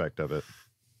aspect of it.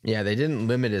 Yeah, they didn't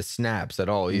limit his snaps at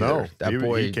all either. No, that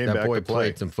boy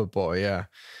played some football. Yeah.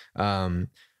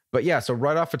 But yeah, so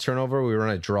right off a turnover, we run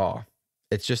a draw.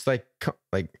 It's just like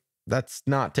that's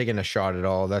not taking a shot at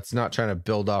all. That's not trying to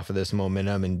build off of this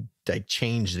momentum and like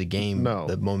change the game,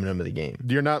 the momentum of the game.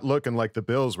 You're not looking like the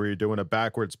Bills where you're doing a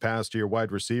backwards pass to your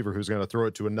wide receiver who's going to throw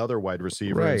it to another wide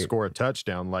receiver and score a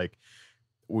touchdown. Like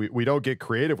we don't get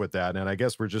creative with that, and I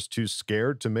guess we're just too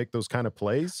scared to make those kind of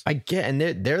plays. I get, and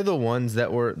they're the ones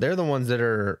that they're in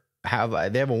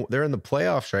the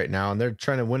playoffs right now, and they're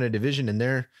trying to win a division, and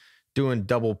they're doing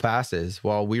double passes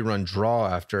while we run draw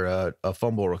after a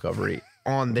fumble recovery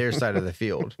on their side of the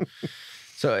field.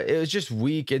 So it was just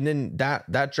weak. And then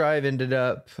that drive ended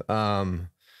up,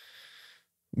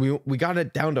 we got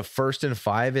it down to 1st and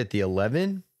 5 at the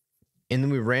 11. And then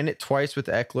we ran it twice with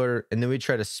Eckler. And then we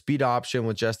tried a speed option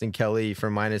with Justin Kelly for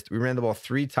we ran the ball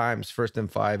 3 times, 1st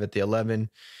and 5 at the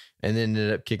 11, and then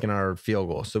ended up kicking our field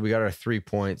goal. So we got our 3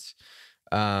 points.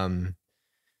 But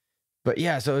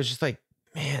yeah, so it was just like,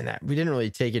 man, we didn't really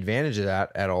take advantage of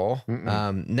that at all.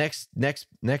 Next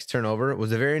turnover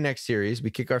was the very next series. We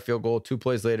kick our field goal 2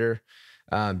 plays later.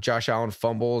 Josh Allen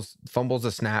fumbles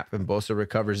a snap, and Bosa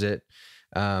recovers it.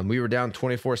 We were down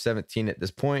 24-17 at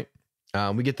this point.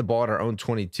 We get the ball at our own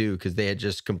 22 because they had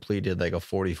just completed like a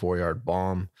 44-yard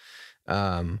bomb.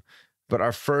 But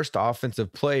our first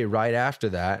offensive play right after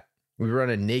that, we run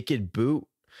a naked boot,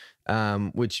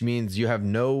 which means you have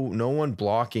no one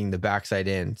blocking the backside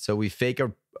end. So we fake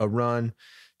a run.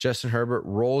 Justin Herbert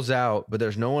rolls out, but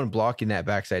there's no one blocking that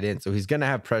backside end. So he's going to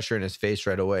have pressure in his face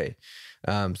right away.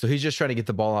 So he's just trying to get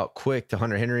the ball out quick to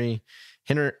Hunter Henry.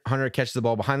 Hunter catches the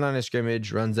ball behind the line of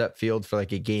scrimmage, runs upfield for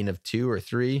like a gain of 2 or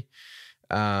 3.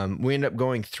 We end up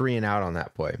going 3 and out on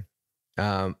that play,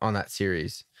 on that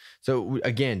series. So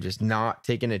again, just not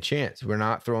taking a chance. We're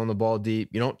not throwing the ball deep.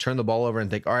 You don't turn the ball over and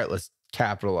think, all right, let's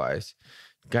capitalize.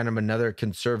 Kind of another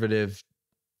conservative,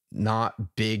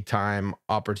 not big time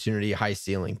opportunity, high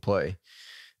ceiling play.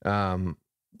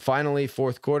 Finally,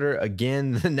 fourth quarter,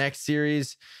 again, the next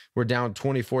series, we're down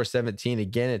 24-17.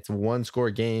 Again, it's a 1-score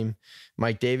game.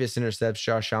 Mike Davis intercepts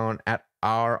Josh Allen at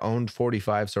our own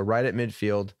 45. So right at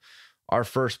midfield. Our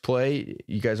first play,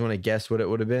 you guys want to guess what it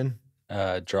would have been?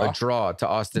 Draw. A draw to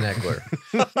Austin Eckler.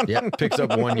 Yeah, picks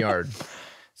up 1 yard.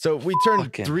 So we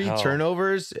turned 3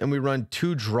 turnovers and we run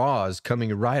 2 draws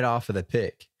coming right off of the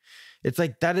pick. It's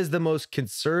like, that is the most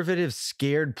conservative,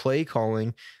 scared play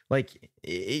calling. Like,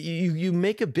 you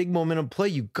make a big momentum play,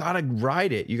 you got to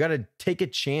ride it. You got to take a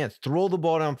chance, throw the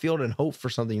ball downfield and hope for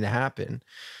something to happen.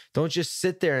 Don't just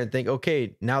sit there and think,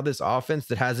 okay, now this offense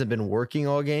that hasn't been working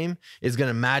all game is going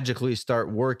to magically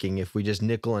start working if we just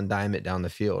nickel and dime it down the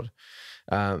field.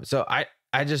 So I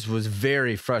just was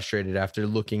very frustrated after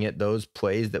looking at those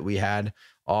plays that we had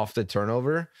off the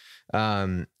turnover,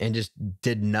 and just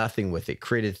did nothing with it.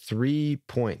 Created 3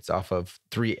 points off of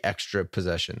 3 extra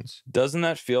possessions. Doesn't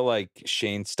that feel like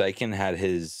Shane Steichen had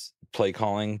his play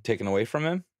calling taken away from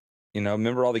him? You know,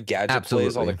 remember all the gadget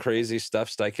plays, all the crazy stuff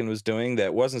Steichen was doing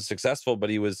that wasn't successful, but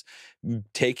he was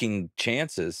taking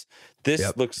chances.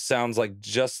 This sounds like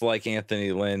just like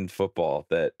Anthony Lynn football.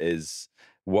 That is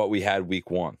what we had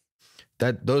week 1.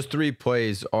 Those 3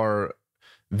 plays are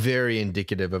very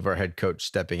indicative of our head coach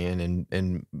stepping in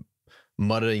and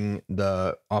mudding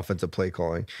the offensive play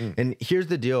calling. And here's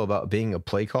the deal about being a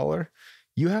play caller.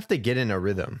 You have to get in a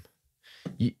rhythm.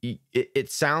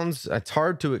 It sounds, it's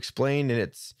hard to explain, and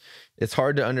it's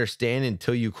hard to understand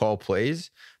until you call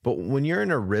plays. But when you're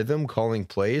in a rhythm calling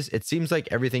plays, it seems like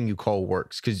everything you call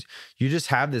works because you just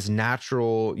have this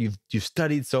natural. You've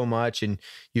studied so much and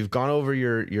you've gone over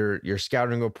your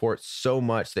scouting report so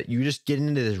much that you just get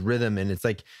into this rhythm, and it's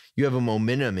like you have a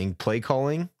momentum in play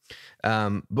calling.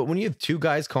 But when you have 2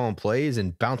 guys calling plays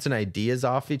and bouncing ideas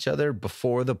off each other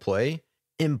before the play,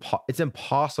 it's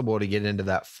impossible to get into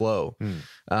that flow.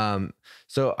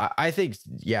 So I think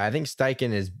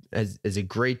Steichen is a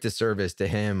great disservice to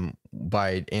him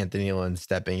by Anthony Lynn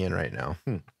stepping in right now.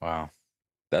 Wow.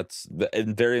 That's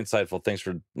very insightful. Thanks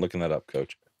for looking that up,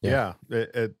 Coach. Yeah.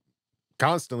 It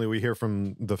constantly we hear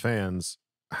from the fans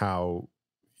how,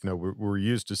 you know, we're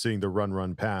used to seeing the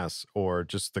run, pass, or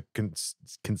just the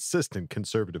consistent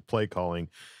conservative play calling.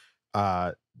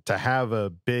 To have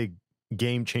a big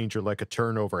game changer like a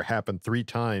turnover happen 3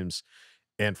 times,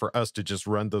 and for us to just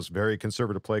run those very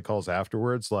conservative play calls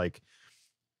afterwards, like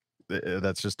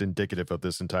that's just indicative of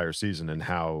this entire season. And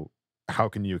how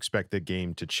can you expect the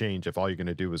game to change if all you're going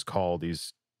to do is call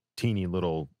these teeny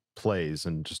little plays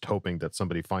and just hoping that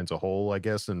somebody finds a hole, I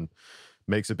guess, and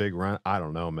makes a big run? I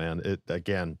don't know, man.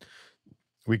 Again,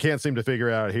 we can't seem to figure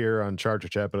out here on Charger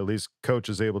Chat, but at least Coach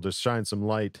is able to shine some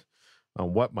light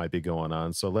on what might be going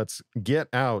on. So let's get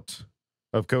out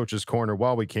of Coach's corner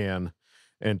while we can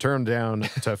and turn down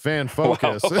to Fan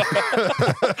Focus. Make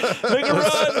a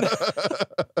run!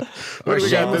 Our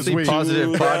shamelessly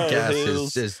positive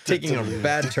podcast is taking a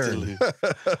bad turn.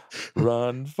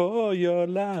 Run for your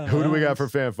life. Who do we got for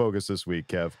Fan Focus this week,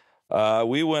 Kev?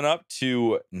 We went up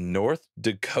to North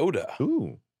Dakota.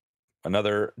 Ooh.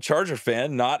 Another Charger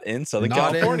fan, not in Southern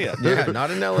California.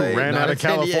 Not in LA. Ran out of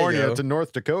California to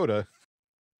North Dakota.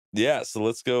 Yeah, so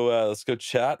let's go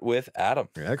chat with Adam.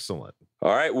 Excellent.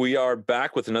 All right, we are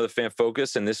back with another Fan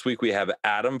Focus, and this week we have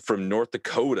Adam from North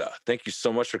Dakota. Thank you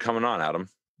so much for coming on, Adam.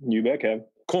 You bet, Kev.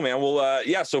 Cool, man. Well,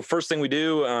 yeah. So first thing we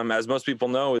do, as most people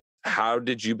know, is how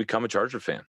did you become a Charger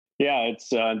fan? Yeah, it's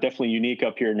definitely unique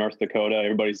up here in North Dakota.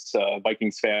 Everybody's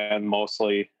Vikings fan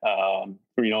mostly. I've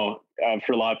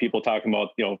heard a lot of people talking about,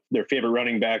 their favorite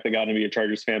running back that got to be a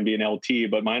Chargers fan being LT,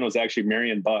 but mine was actually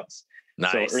Marion Butts.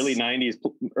 Nice. So early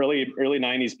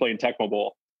 90s playing Tecmo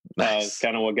Bowl. Nice.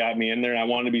 Kind of what got me in there. And I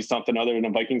wanted to be something other than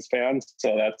a Vikings fan.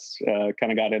 So that's kind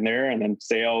of got in there. And then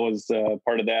Sale was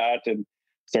part of that and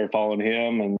started following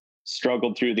him and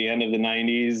struggled through the end of the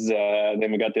 90s.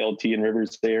 Then we got the LT and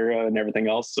Rivers era and everything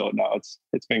else. So no,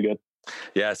 it's been good.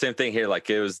 Yeah, same thing here. Like,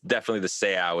 it was definitely the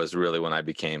Sale was really when I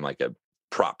became like a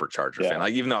proper Charger fan.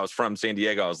 Like, even though I was from San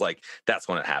Diego, I was like, that's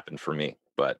when it happened for me.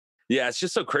 But yeah, it's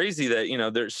just so crazy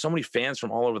that, there's so many fans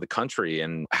from all over the country.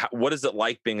 And what is it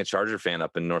like being a Charger fan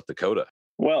up in North Dakota?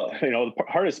 Well, the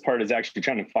hardest part is actually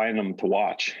trying to find them to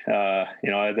watch.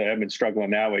 I've been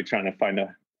struggling that way, trying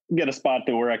to get a spot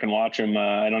to where I can watch them.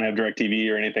 I don't have DirecTV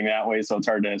or anything that way, so it's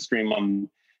hard to stream them.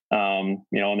 And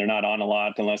they're not on a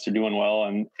lot unless they're doing well.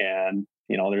 And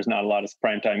there's not a lot of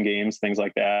primetime games, things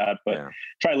like that. But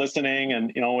try listening,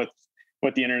 and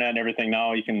with the internet and everything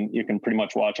now, you can pretty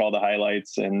much watch all the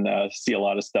highlights and see a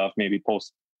lot of stuff, maybe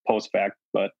post fact.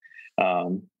 But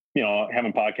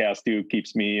having podcasts too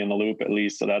keeps me in the loop at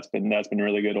least. So that's been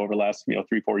really good over the last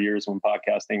 3-4 years when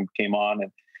podcasting came on.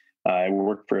 And I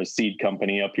worked for a seed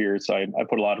company up here, so I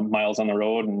put a lot of miles on the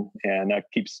road, and that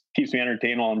keeps me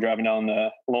entertained while I'm driving down the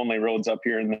lonely roads up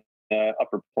here in the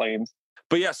upper plains.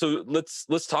 But yeah, so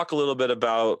let's talk a little bit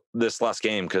about this last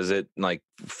game, because it, like,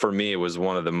 for me, it was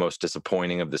one of the most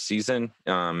disappointing of the season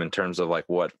in terms of like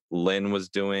what Lynn was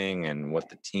doing and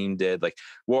what the team did. Like,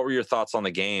 what were your thoughts on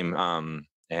the game,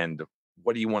 and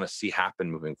what do you want to see happen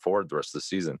moving forward the rest of the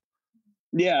season?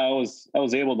 Yeah, I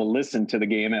was able to listen to the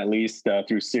game at least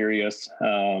through Sirius,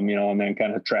 and then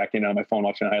kind of tracking on my phone,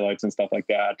 watching highlights and stuff like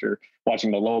that, or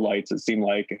watching the low lights. It seemed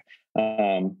like,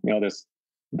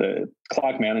 the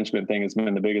clock management thing has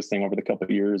been the biggest thing over the couple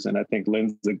of years. And I think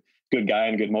Lynn's a good guy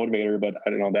and a good motivator, but I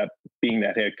don't know, that being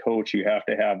that head coach, you have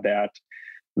to have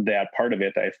that part of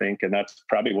it, I think. And that's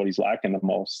probably what he's lacking the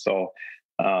most. So,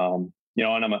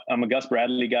 and I'm a Gus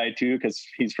Bradley guy too, because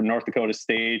he's from North Dakota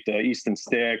State, Easton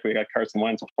Stick. We got Carson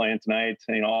Wentz playing tonight.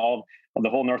 All of the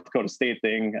whole North Dakota State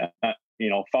thing.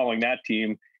 Following that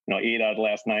team, 8 out of the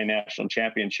last 9 national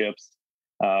championships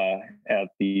at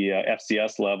the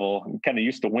FCS level. I'm kind of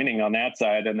used to winning on that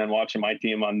side, and then watching my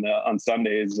team on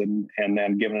Sundays and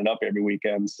then giving it up every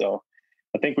weekend. So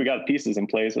I think we got pieces in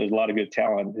place. There's a lot of good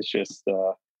talent. It's just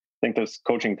I think this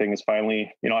coaching thing is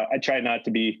finally. I try not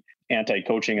to be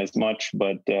anti-coaching as much,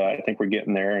 but I think we're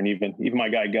getting there. And even my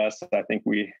guy Gus, I think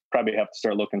we probably have to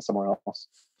start looking somewhere else.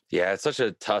 Yeah, it's such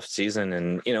a tough season,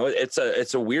 and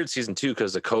it's a weird season too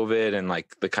because of COVID and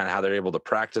like the kind of how they're able to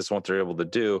practice, what they're able to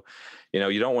do.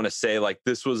 You don't want to say like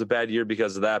this was a bad year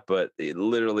because of that, but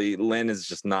literally Lynn is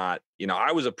just not.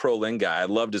 I was a pro Lynn guy. I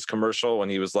loved his commercial when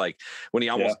he was like when he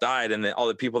almost died, and then all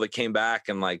the people that came back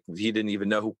and like he didn't even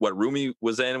know what room he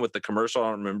was in with the commercial.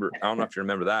 I don't know if you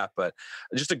remember that, but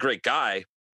just a great guy.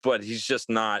 But he's just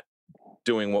not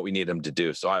doing what we need him to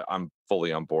do. So I'm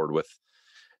fully on board with.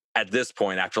 At this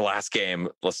point, after last game,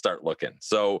 let's start looking.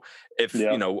 So if,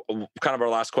 kind of our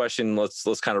last question, let's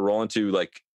kind of roll into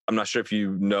like, I'm not sure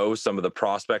if some of the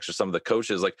prospects or some of the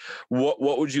coaches, like what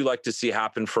would you like to see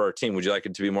happen for our team? Would you like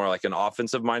it to be more like an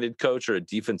offensive minded coach or a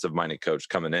defensive minded coach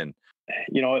coming in?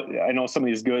 I know some of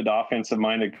these good offensive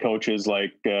minded coaches,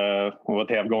 like what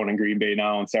they have going in Green Bay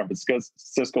now, and San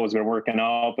Francisco has been working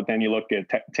out. But then you look at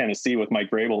Tennessee with Mike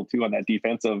Vrabel too on that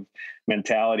defensive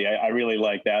mentality. I really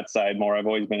like that side more. I've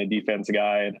always been a defense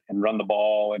guy and run the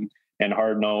ball and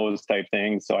hard nose type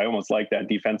thing. So I almost like that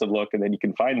defensive look. And then you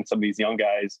can find some of these young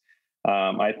guys,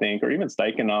 I think, or even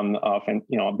Steichen on offense,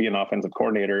 being an offensive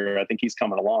coordinator. I think he's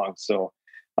coming along. So.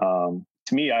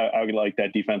 To me, I would like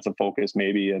that defensive focus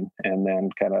maybe, and then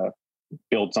kind of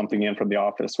build something in from the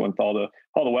office with all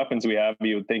the weapons we have.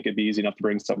 You would think it'd be easy enough to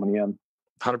bring somebody in.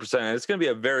 100%. It's going to be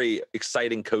a very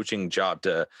exciting coaching job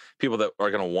to people that are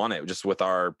going to want it, just with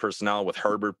our personnel, with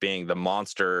Herbert being the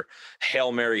monster,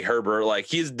 Hail Mary Herbert. Like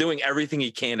he's doing everything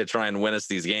he can to try and win us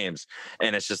these games.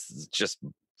 And it's just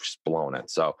blowing it.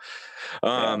 So,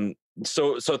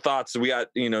 so thoughts, we got,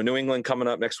 New England coming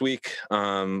up next week.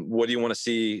 What do you want to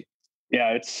see?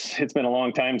 Yeah, it's been a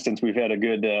long time since we've had a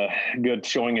good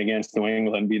showing against New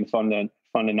England. Being fun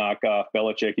to knock off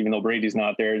Belichick, even though Brady's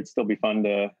not there. It'd still be fun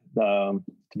to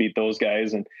beat those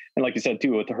guys. And like you said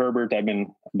too, with Herbert, I've been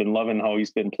loving how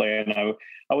he's been playing.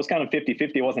 I was kind of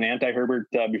 50-50. I wasn't anti-Herbert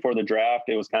before the draft.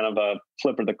 It was kind of a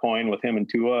flip of the coin with him and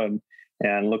Tua,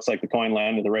 and looks like the coin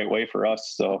landed the right way for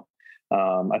us. So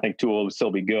I think Tua will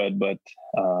still be good, but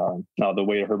now the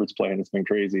way Herbert's playing, it's been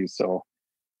crazy. So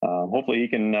hopefully he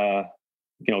can,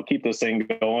 keep this thing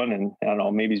going. And I don't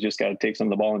know, maybe he's just got to take some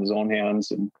of the ball in his own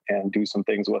hands and do some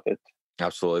things with it.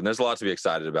 Absolutely. And there's a lot to be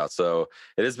excited about. So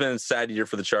it has been a sad year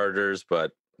for the Chargers,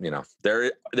 but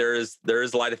there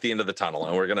is light at the end of the tunnel,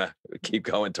 and we're going to keep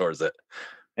going towards it.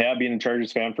 Yeah, being a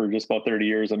Chargers fan for just about 30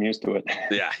 years, I'm used to it.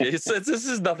 Yeah, this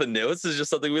is nothing new. This is just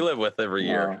something we live with every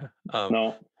year.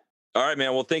 No. All right,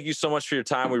 man. Well, thank you so much for your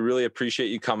time. We really appreciate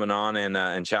you coming on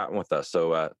and chatting with us.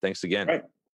 So thanks again. All right.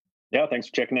 Yeah, thanks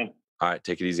for checking in. All right,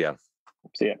 take it easy, Adam.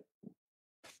 See ya.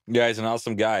 Yeah, he's an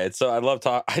awesome guy.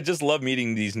 I just love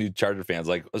meeting these new Charger fans.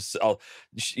 Like, I'll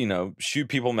shoot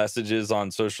people messages on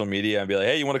social media and be like,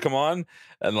 "Hey, you want to come on?"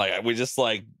 And like, we just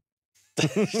like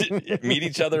meet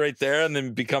each other right there and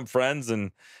then become friends.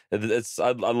 And I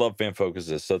love fan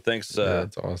focuses. So thanks.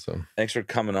 That's awesome. Thanks for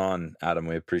coming on, Adam.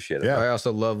 We appreciate it. Yeah, I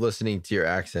also love listening to your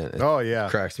accent. It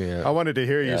cracks me up. I wanted to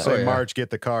hear you say Marge, get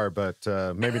the car, but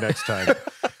maybe next time.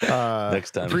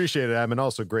 Next time. Appreciate it, Adam, and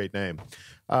also great name.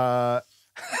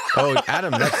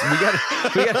 Adam, we got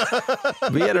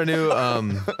a new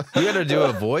we got to do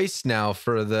a voice now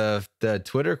for the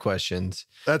Twitter questions.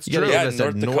 That's true. Yeah,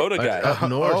 North Dakota guy up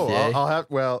north. I'll have.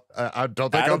 Well, I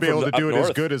don't think Adam I'll be able to do it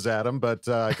north. as good as Adam, but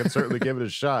I can certainly give it a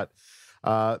shot.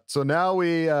 So now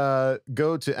we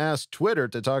go to Ask Twitter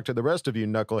to talk to the rest of you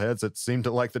knuckleheads that seem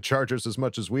to like the Chargers as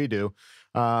much as we do.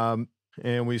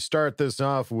 And we start this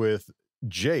off with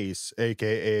Jace,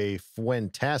 aka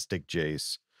Fantastic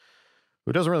Jace,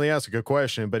 who doesn't really ask a good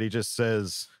question, but he just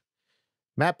says,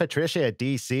 Matt Patricia at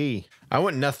DC. I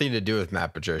want nothing to do with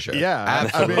Matt Patricia. Yeah,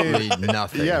 absolutely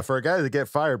nothing. Yeah, for a guy to get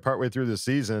fired partway through the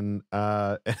season,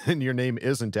 and your name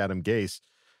isn't Adam Gase.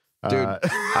 Dude,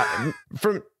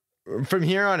 from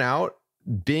here on out,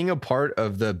 being a part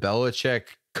of the Belichick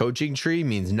coaching tree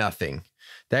means nothing.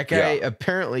 That guy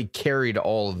apparently carried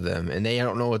all of them, and they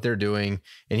don't know what they're doing,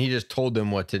 and he just told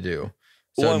them what to do.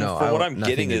 So from what I'm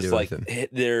getting is like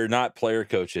they're not player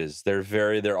coaches.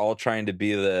 They're all trying to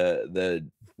be the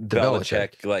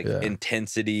Belichick like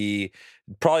intensity.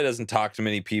 Probably doesn't talk to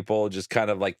many people. Just kind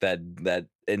of like that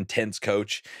intense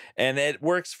coach, and it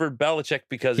works for Belichick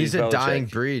because he's a Belichick. Dying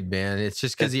breed, man. It's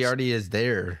just because he already is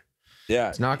there. Yeah,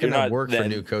 it's not going to work for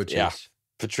new coaches. Yeah.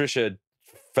 Patricia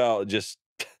felt just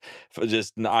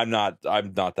I'm not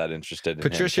that interested in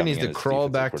Patricia needs to crawl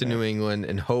back to New England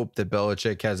and hope that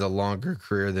Belichick has a longer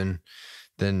career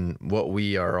than what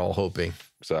we are all hoping.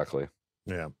 Exactly.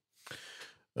 Yeah.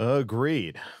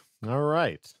 Agreed. All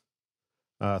right.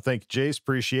 Thank you, Jace.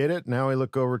 Appreciate it. Now we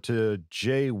look over to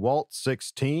J Walt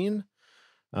 16,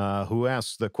 who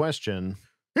asks the question,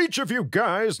 each of you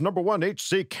guys number one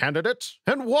HC candidate,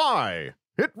 and why?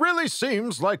 It really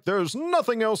seems like there's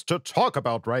nothing else to talk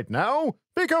about right now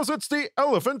because it's the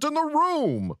elephant in the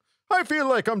room. I feel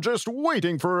like I'm just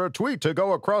waiting for a tweet to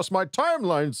go across my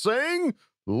timeline saying,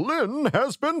 Lynn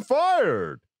has been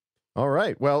fired. All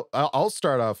right. Well, I'll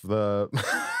start off the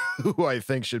who I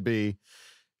think should be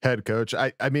head coach.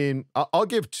 I mean, I'll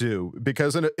give two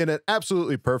because in an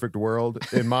absolutely perfect world,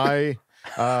 in my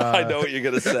I know what you're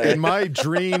gonna say. In my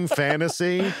dream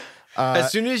fantasy.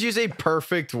 As soon as you say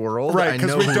perfect world, right?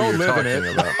 Because we don't live in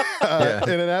it.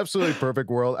 In an absolutely perfect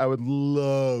world, I would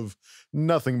love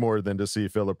nothing more than to see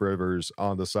Phillip Rivers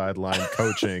on the sideline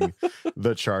coaching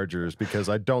the Chargers, because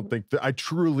I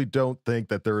truly don't think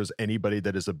that there is anybody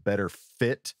that is a better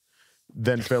fit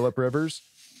than Phillip Rivers.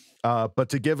 But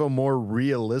to give a more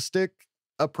realistic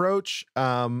approach,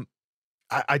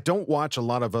 I don't watch a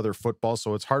lot of other football,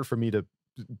 so it's hard for me to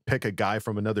pick a guy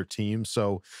from another team.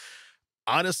 So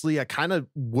honestly, I kind of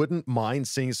wouldn't mind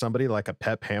seeing somebody like a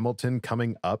Pep Hamilton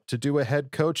coming up to do a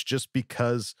head coach, just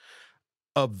because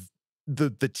of the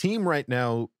team right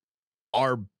now.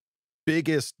 Our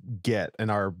biggest get and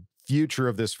our future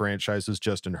of this franchise is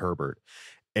Justin Herbert.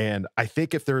 And I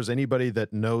think if there's anybody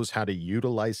that knows how to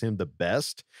utilize him the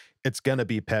best, it's going to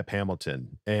be Pep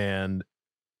Hamilton. And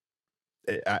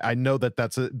I know that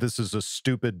this is a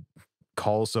stupid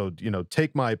call, so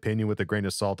take my opinion with a grain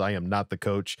of salt. I am not the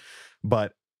coach,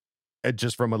 but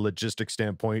just from a logistic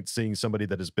standpoint, seeing somebody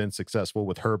that has been successful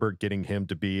with Herbert, getting him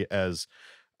to be as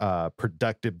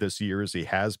productive this year as he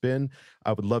has been,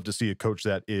 I would love to see a coach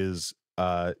that is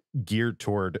geared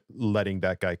toward letting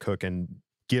that guy cook and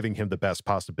giving him the best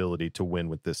possibility to win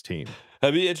with this team.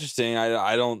 That'd be interesting.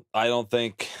 I don't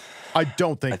think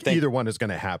either one is going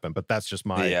to happen, but that's just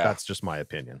my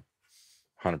opinion.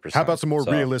 100%. How about some more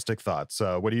realistic thoughts?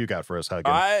 What do you got for us,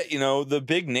 Huggen? The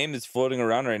big name that's floating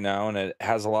around right now, and it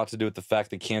has a lot to do with the fact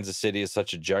that Kansas City is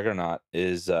such a juggernaut,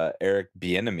 is Eric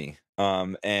Bieniemy.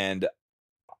 And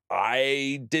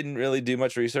I didn't really do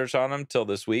much research on him till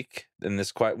this week. And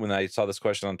when I saw this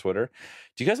question on Twitter,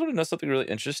 do you guys want to know something really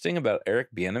interesting about Eric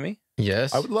Bieniemy?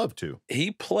 Yes, I would love to.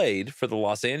 He played for the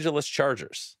Los Angeles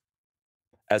Chargers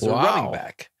as a running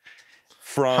back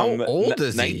from How old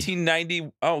is 1990.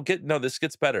 he? Oh, this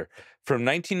gets better. From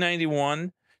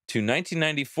 1991 to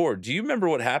 1994. Do you remember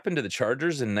what happened to the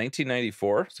Chargers in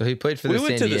 1994? So he played for the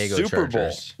San Diego Super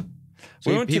Chargers. Bowl.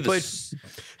 So he played.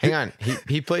 Hang on,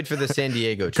 he played for the San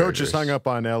Diego Chargers. Coach is hung up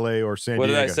on L.A. or San What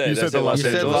Diego. did I say? You said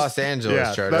Los Angeles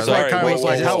yeah, Chargers. That's why Kyle was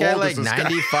like, is how this guy old like is this guy?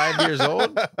 95 years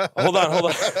old? Hold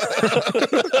on.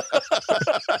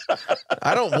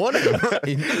 I don't want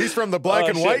him. He's from the black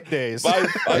and white days.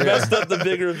 I messed up the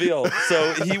big reveal.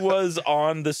 So he was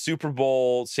on the Super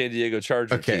Bowl San Diego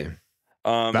Chargers team.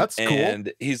 That's cool.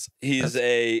 And he's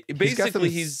an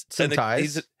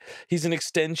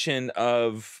extension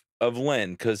of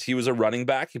Lynn, because he was a running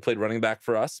back. He played running back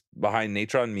for us behind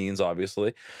Natron Means,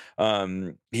 obviously.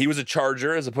 He was a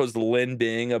Charger as opposed to Lynn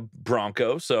being a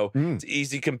Bronco. So it's an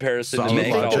easy comparison to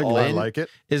make. I like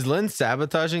it. Is Lynn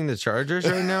sabotaging the Chargers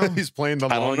right now? He's playing the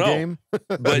long game.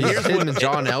 But he's him and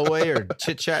John Elway are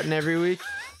chit-chatting every week.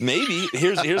 Maybe.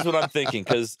 Here's what I'm thinking,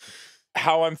 because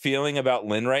how I'm feeling about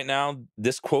Lynn right now,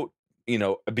 this quote,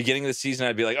 beginning of the season,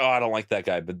 I'd be like, oh, I don't like that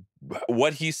guy. But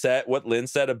what Lynn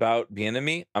said about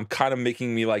Bieniemy, I'm kind of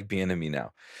making me like Bieniemy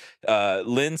now.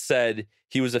 Lynn said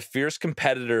he was a fierce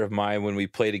competitor of mine when we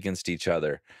played against each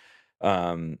other.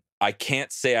 I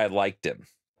can't say I liked him.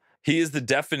 He is the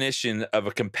definition of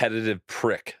a competitive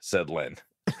prick, said Lynn.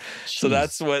 So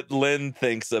that's what Lynn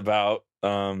thinks about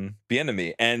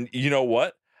Bieniemy. And you know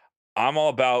what? I'm all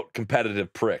about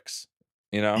competitive pricks.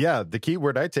 Yeah, the key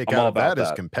word I take out of that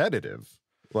is competitive.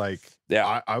 Like,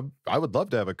 yeah, I would love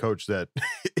to have a coach that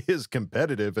is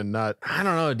competitive and not. I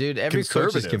don't know, dude. Every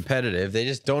coach is competitive. They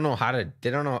just don't know how to.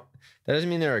 They don't know. That doesn't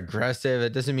mean they're aggressive.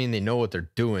 It doesn't mean they know what they're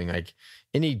doing. Like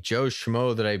any Joe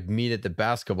Schmo that I meet at the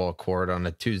basketball court on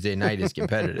a Tuesday night is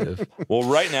competitive. Well,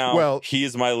 right now, he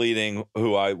is my leading,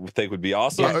 who I think would be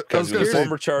awesome. Because he's a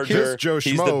former Charger. Joe Schmo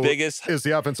he's the biggest. Is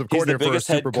the offensive coordinator for a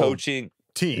Super Bowl team.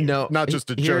 No, not just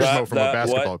a Joe Schmo from a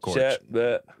basketball coach.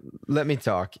 Let me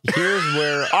talk. Here's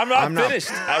where I'm not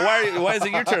finished. Why is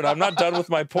it your turn? I'm not done with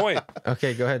my point.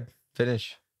 Okay, go ahead.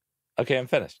 Finish. Okay, I'm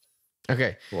finished.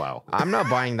 Okay. Wow. I'm not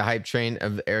buying the hype train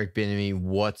of Eric Bieniemy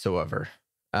whatsoever.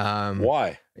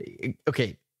 Why?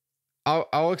 Okay.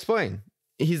 I'll explain.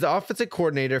 He's the offensive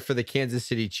coordinator for the Kansas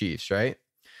City Chiefs, right?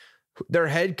 Their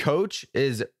head coach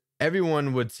is,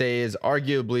 everyone would say, is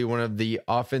arguably one of the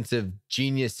offensive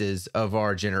geniuses of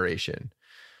our generation.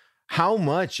 How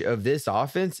much of this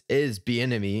offense is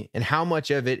Bieniemy and how much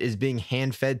of it is being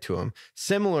hand-fed to him,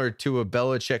 similar to a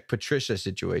Belichick-Patricia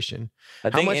situation? I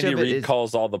think Andy Reid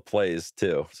calls all the plays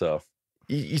too. So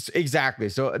exactly.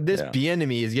 So this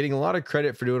Bieniemy is getting a lot of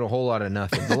credit for doing a whole lot of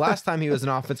nothing. The last time he was an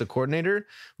offensive coordinator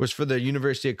was for the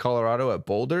University of Colorado at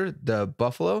Boulder, the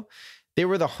Buffalo. They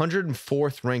were the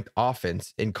 104th ranked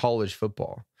offense in college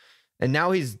football. And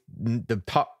now he's the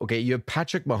top. Okay, you have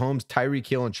Patrick Mahomes, Tyreek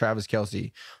Hill, and Travis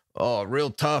Kelce. Oh,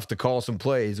 real tough to call some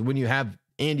plays when you have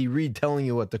Andy Reid telling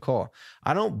you what to call.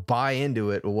 I don't buy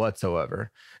into it whatsoever.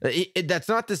 That's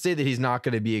not to say that he's not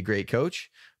going to be a great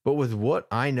coach, but with what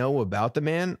I know about the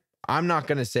man, I'm not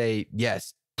going to say,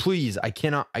 yes, please, I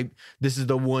cannot. This is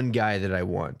the one guy that I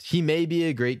want. He may be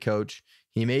a great coach.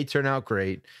 He may turn out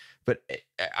great. But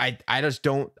I just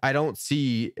don't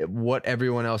see what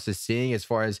everyone else is seeing as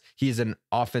far as he's an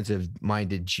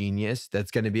offensive-minded genius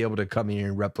that's going to be able to come in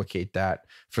and replicate that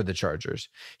for the Chargers.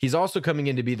 He's also coming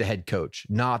in to be the head coach,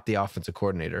 not the offensive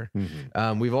coordinator.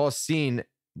 Mm-hmm. We've all seen,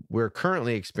 we're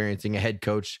currently experiencing a head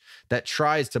coach that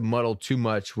tries to muddle too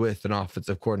much with an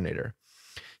offensive coordinator.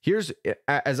 Here's,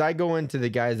 as I go into the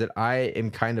guys that I am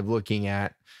kind of looking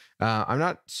at, I'm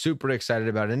not super excited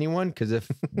about anyone because if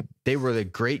they were the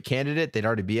great candidate, they'd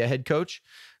already be a head coach.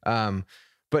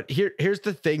 But here's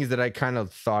the things that I kind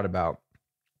of thought about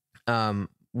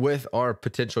with our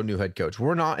potential new head coach.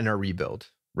 We're not in a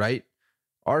rebuild, right?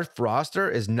 Our roster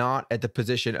is not at the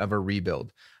position of a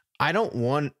rebuild. I don't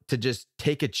want to just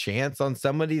take a chance on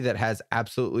somebody that has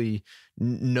absolutely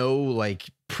no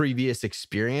like previous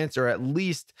experience, or at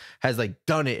least has like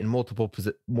done it in multiple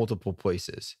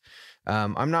places.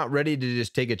 I'm not ready to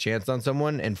just take a chance on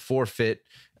someone and forfeit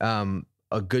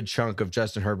a good chunk of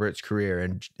Justin Herbert's career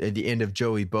and at the end of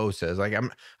Joey Bosa's. Like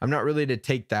I'm not really to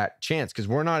take that chance because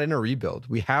we're not in a rebuild.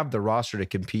 We have the roster to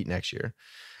compete next year.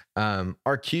 Our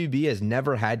QB has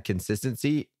never had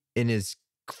consistency in his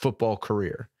football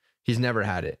career. He's never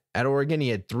had it. At Oregon, he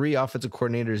had 3 offensive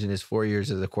coordinators in his 4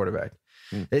 years as a quarterback.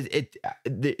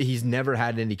 He's never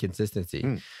had any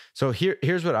consistency. So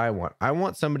here's what I want. I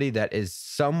want somebody that is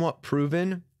somewhat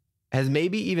proven, has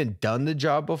maybe even done the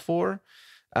job before,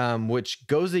 which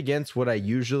goes against what I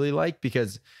usually like,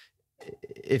 because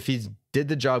if he's did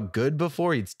the job good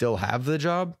before, he'd still have the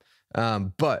job.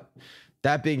 But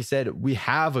that being said, we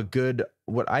have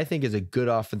what I think is a good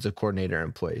offensive coordinator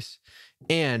in place.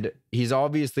 And he's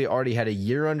obviously already had a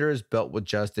year under his belt with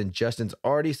Justin. Justin's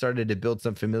already started to build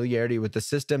some familiarity with the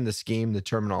system, the scheme, the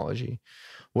terminology.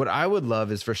 What I would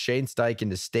love is for Shane Steichen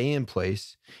to stay in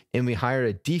place, and we hire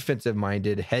a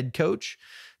defensive-minded head coach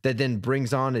that then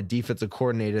brings on a defensive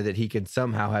coordinator that he can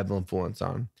somehow have influence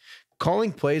on.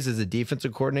 Calling plays as a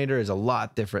defensive coordinator is a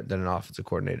lot different than an offensive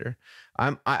coordinator.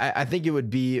 I think it would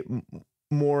be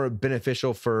more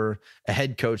beneficial for a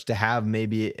head coach to have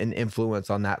maybe an influence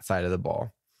on that side of the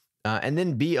ball, and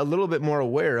then be a little bit more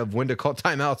aware of when to call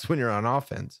timeouts when you're on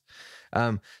offense.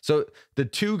 So the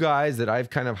two guys that I've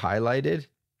kind of highlighted,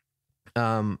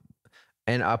 and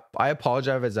I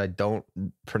apologize as I don't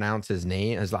pronounce his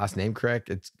last name correct.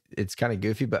 It's kind of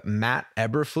goofy, but Matt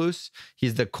Eberflus,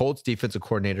 he's the Colts defensive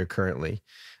coordinator currently.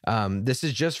 This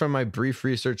is just from my brief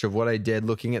research of what I did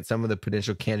looking at some of the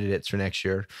potential candidates for next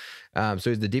year. So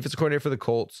he's the defensive coordinator for the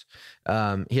Colts.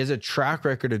 He has a track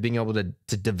record of being able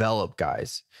to develop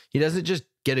guys. He doesn't just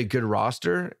get a good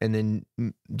roster and then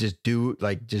just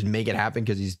make it happen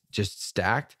because he's just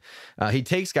stacked. He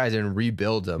takes guys and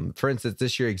rebuilds them. For instance,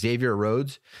 this year, Xavier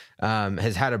Rhodes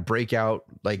has had a breakout,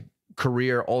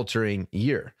 career altering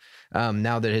year.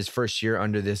 Now that his first year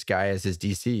under this guy as his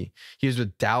DC, he was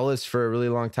with Dallas for a really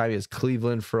long time. He was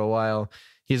Cleveland for a while.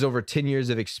 He has over 10 years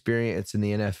of experience in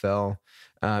the NFL.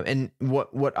 And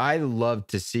what I love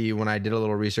to see when I did a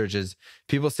little research is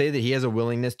people say that he has a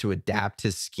willingness to adapt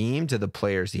his scheme to the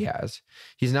players he has.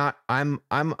 He's not, I'm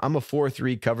a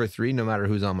 4-3 cover 3, no matter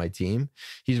who's on my team.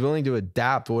 He's willing to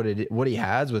adapt what he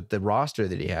has with the roster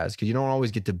that he has, because you don't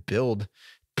always get to build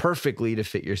perfectly to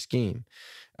fit your scheme.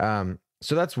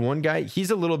 So that's one guy.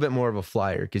 He's a little bit more of a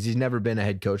flyer because he's never been a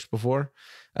head coach before.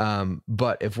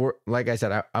 But if we're, like I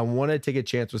said, I want to take a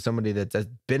chance with somebody that's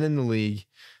been in the league,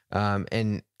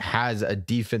 and has a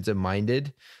defensive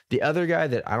minded. The other guy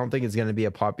that I don't think is going to be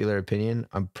a popular opinion,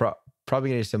 I'm probably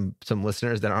going to get some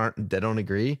listeners that don't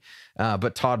agree.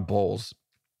 But Todd Bowles,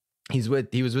 he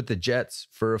was with the Jets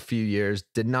for a few years,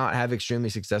 did not have extremely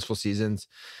successful seasons.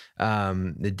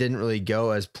 It didn't really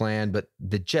go as planned, but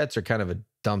the Jets are kind of a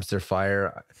dumpster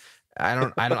fire. I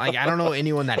don't know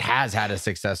anyone that has had a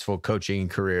successful coaching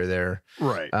career there.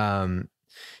 Right.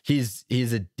 He's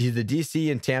the DC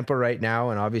in Tampa right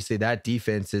now, and obviously that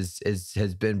defense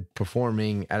has been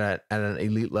performing at an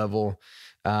elite level.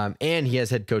 And he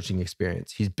has head coaching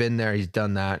experience. He's been there. He's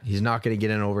done that. He's not going to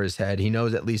get in over his head. He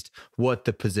knows at least what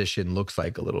the position looks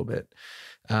like a little bit.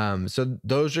 So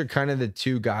those are kind of the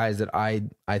two guys that I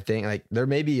think, there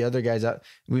may be other guys out.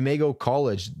 We may go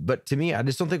college, but to me, I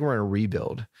just don't think we're in a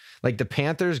rebuild. Like the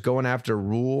Panthers going after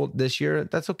Rule this year,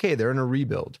 that's okay. They're in a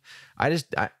rebuild.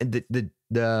 The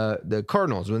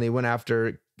Cardinals, when they went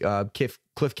after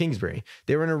Cliff Kingsbury,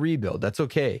 they were in a rebuild. That's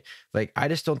okay. I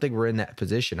just don't think we're in that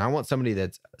position. I want somebody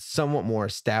that's somewhat more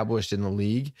established in the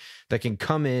league that can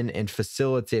come in and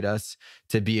facilitate us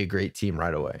to be a great team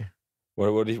right away.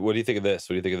 What do you think of this?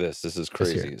 What do you think of this? This is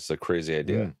crazy. It's a crazy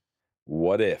idea.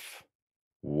 What if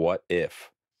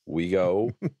we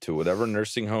go to whatever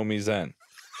nursing home he's in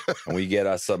and we get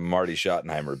us a Marty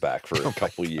Schottenheimer back for a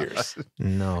couple years?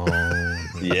 No.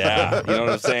 Yeah. You know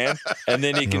what I'm saying? And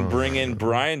then he can bring in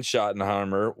Brian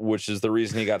Schottenheimer, which is the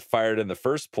reason he got fired in the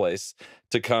first place,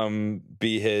 to come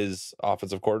be his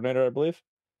offensive coordinator, I believe.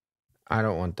 I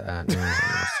don't want that. No,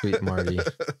 sweet Marty.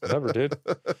 Whatever, dude.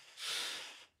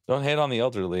 Don't hate on the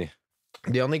elderly.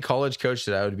 The only college coach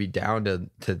that I would be down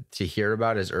to hear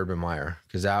about is Urban Meyer,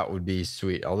 because that would be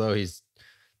sweet. Although he's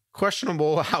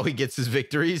questionable how he gets his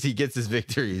victories,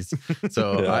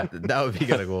 So that would be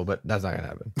kind of cool, but that's not going to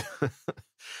happen.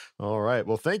 All right.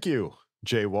 Well, thank you,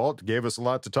 Jay Walt. Gave us a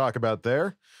lot to talk about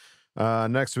there.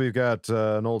 Next, we've got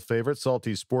an old favorite,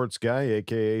 Salty Sports Guy,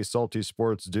 a.k.a. Salty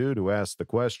Sports Dude, who asked the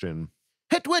question: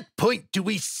 at what point do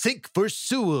we sink for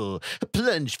Sewell,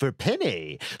 plunge for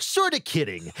Penny? Sorta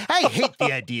kidding. I hate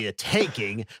the idea of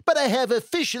tanking, but I have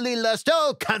officially lost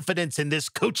all confidence in this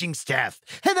coaching staff,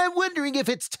 and I'm wondering if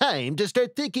it's time to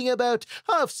start thinking about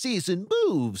off-season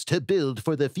moves to build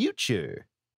for the future.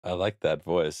 I like that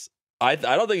voice. I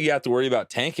don't think you have to worry about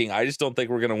tanking. I just don't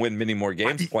think we're going to win many more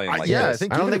games playing like this. I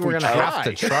don't think we're going to have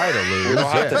to try to lose. We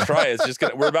don't have to try. It's just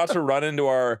we're about to run into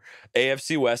our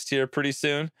AFC West here pretty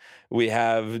soon. We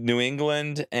have New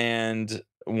England and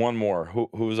one more.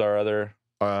 Who's our other?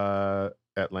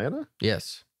 Atlanta?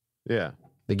 Yes. Yeah.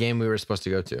 The game we were supposed to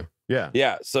go to.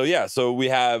 Yeah. So we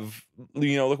have,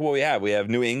 look what we have. We have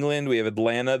New England, we have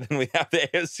Atlanta, then we have the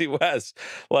AFC West.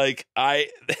 Like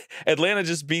Atlanta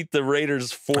just beat the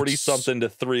Raiders 40-something to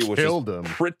 3, which is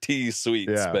pretty sweet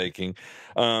spanking.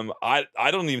 I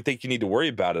don't even think you need to worry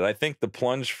about it. I think the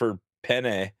plunge for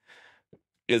Penne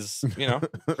is,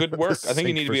 good work. I think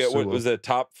you need to be at, what was it,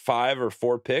 top 5 or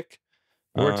 4 pick?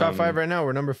 We're top 5 right now.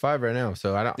 We're number 5 right now.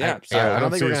 So I don't think we're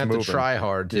going to have to try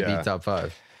hard to be top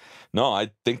 5. No,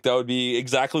 I think that would be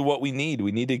exactly what we need.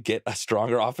 We need to get a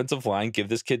stronger offensive line, give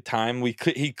this kid time.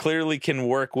 He clearly can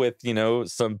work with,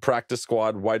 some practice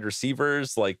squad wide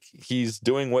receivers. Like, he's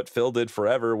doing what Phil did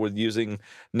forever with using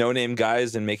no-name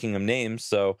guys and making them names.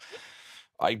 So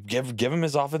I give him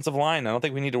his offensive line. I don't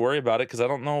think we need to worry about it because I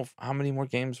don't know how many more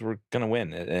games we're going to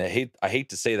win. And I hate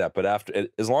to say that, but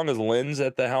as long as Lynn's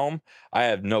at the helm, I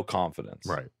have no confidence.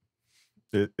 Right.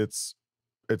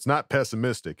 It's not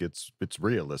pessimistic. It's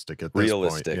realistic at this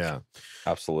point. Yeah,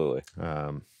 absolutely.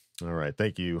 All right.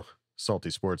 Thank you, Salty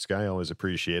Sports Guy. Always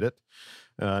appreciate it.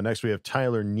 Next, we have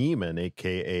Tyler Neiman,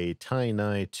 a.k.a.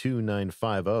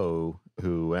 Tynai2950,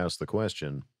 who asked the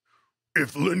question.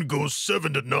 If Lynn goes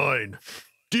 7-9,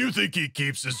 do you think he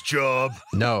keeps his job?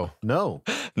 No. No,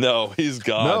 he's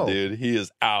gone, dude. He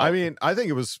is out. I mean, I think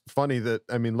it was funny that,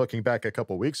 looking back a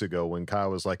couple weeks ago when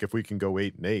Kyle was like, if we can go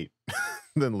 8-8,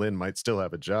 then Lynn might still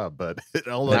have a job. But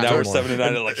now we're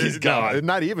 7-9, like he's gone. No,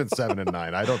 not even 7-9.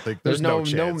 I don't think there's no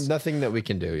chance. Nothing that we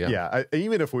can do. Yeah.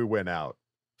 Even if we win out,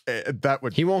 that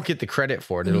would. He won't get the credit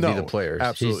for it. It'll be the players.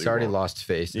 Absolutely, he's already lost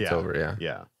face. It's over.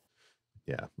 Yeah.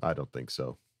 I don't think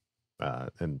so.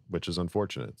 And which is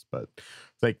unfortunate, but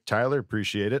thank you, Tyler.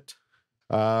 Appreciate it.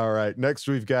 All right. Next,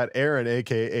 we've got Aaron,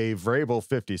 a.k.a.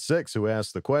 Vrabel56, who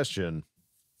asked the question.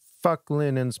 Fuck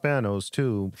Lynn and Spanos,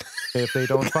 too, if they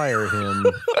don't fire him.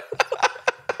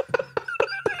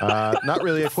 Not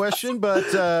really a question, but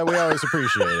we always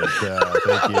appreciate it.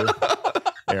 Thank you,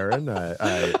 Aaron. That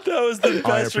was the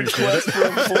best request for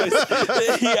a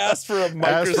voice. He asked for a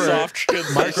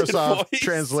Microsoft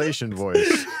translation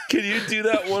voice. Can you do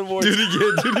that one more time?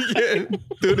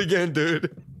 Do it again,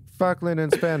 dude. Fuck Lynn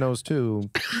and Spanos, too,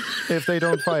 if they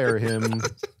don't fire him.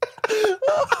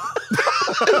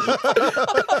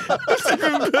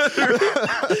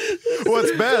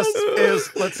 What's best is,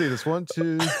 let's see, this 1,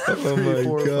 2, 3,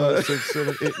 4, 5, 6,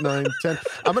 7, 8, 9, 10.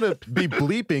 I'm gonna be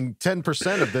bleeping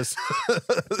 10% of this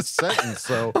sentence.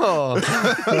 So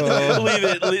leave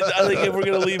it. I think if we're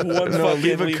gonna leave one,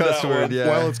 leave a cuss word. Yeah.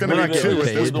 Well, it's gonna be 2 at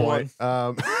this point.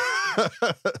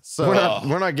 So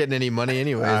we're not getting any money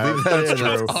anyways. That's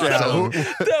true. Awesome.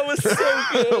 That was so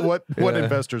good. What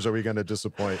investors are we going to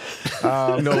disappoint?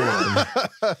 No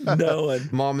one.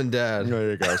 Mom and Dad.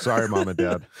 There you go. Sorry, Mom and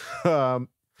Dad. All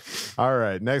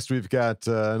right. Next, we've got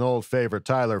an old favorite,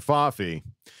 Tyler Foffey,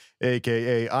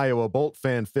 a.k.a. Iowa Bolt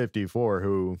Fan 54,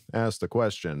 who asked the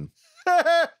question.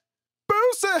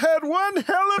 Bosa had one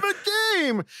hell of a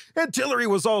game, and Tillery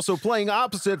was also playing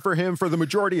opposite for him for the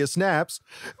majority of snaps.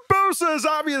 Bosa is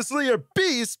obviously a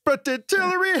beast, but did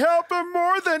Tillery help him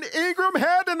more than Ingram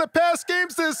had in the past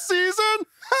games this season?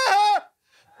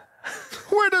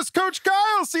 Where does Coach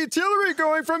Kyle see Tillery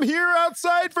going from here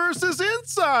outside versus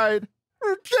inside?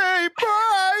 Okay,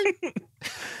 bye.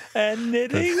 And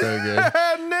knitting. That's so good.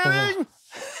 And knitting.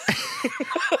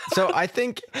 So I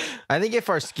think if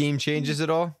our scheme changes at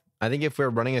all, I think if we're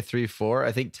running a 3-4,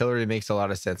 I think Tillery makes a lot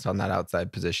of sense on that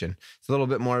outside position. It's a little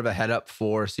bit more of a head up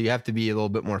 4, so you have to be a little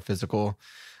bit more physical.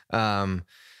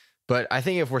 But I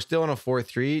think if we're still in a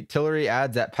 4-3, Tillery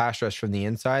adds that pass rush from the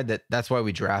inside. That's why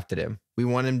we drafted him. We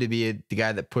want him to be the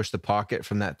guy that pushed the pocket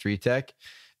from that 3 tech.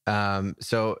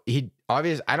 So I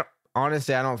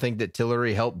don't think that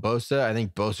Tillery helped Bosa. I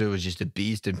think Bosa was just a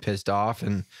beast and pissed off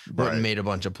and made a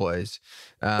bunch of plays.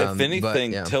 If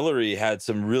anything, Tillery had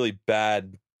some really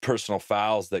bad personal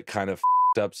fouls that kind of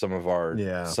up some of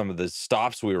the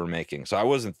stops we were making. So I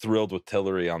wasn't thrilled with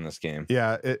Tillery on this game.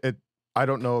 Yeah, I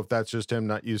don't know if that's just him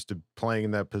not used to playing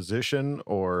in that position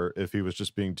or if he was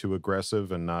just being too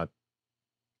aggressive and not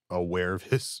aware of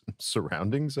his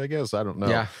surroundings, I guess. I don't know.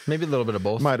 Yeah, maybe a little bit of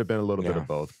both. Might have been a little bit of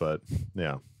both, but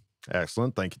yeah.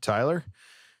 Excellent. Thank you, Tyler.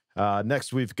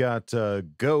 Next, we've got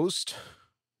Ghost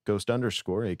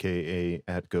 _,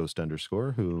 a.k.a.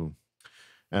 @Ghost_, who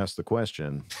asked the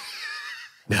question.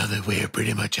 Now that we are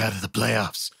pretty much out of the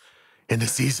playoffs and the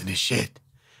season is shit,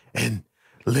 and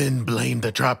Lynn blamed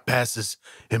the drop passes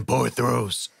and poor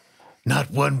throws,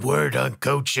 not one word on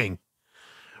coaching.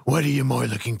 What are you more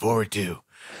looking forward to,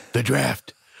 the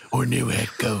draft or new head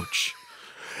coach?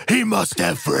 He must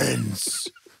have friends.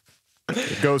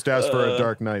 Ghost asked for a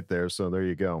Dark Knight there, so there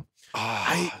you go.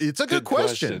 It's a good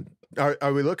question.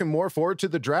 Are we looking more forward to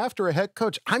the draft or a head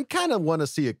coach? I'm kind of want to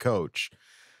see a coach.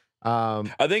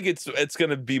 I think it's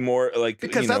going to be more like,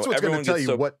 because that's what's going to tell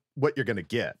you what you're going to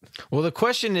get. Well, the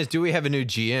question is, do we have a new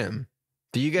GM?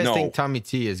 Do you guys think Tommy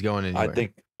T is going anywhere?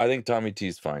 I think Tommy T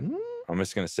is fine. I'm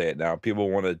just going to say it now. People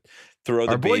want to throw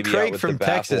the baby Craig out with from the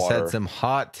Texas bathwater. had some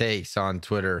hot takes on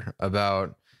Twitter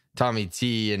about Tommy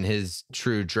T and his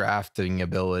true drafting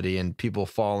ability and people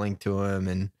falling to him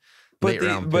and late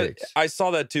round picks. I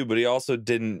saw that too, but he also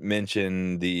didn't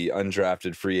mention the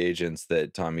undrafted free agents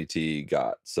that Tommy T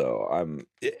got. So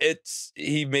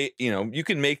you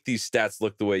can make these stats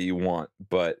look the way you want,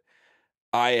 but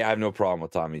I have no problem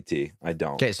with Tommy T. I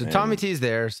don't. Okay, so Tommy T's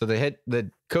there, so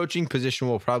the coaching position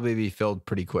will probably be filled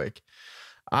pretty quick.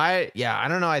 I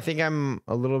don't know. I think I'm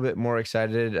a little bit more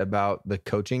excited about the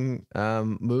coaching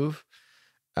move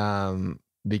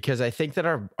because I think that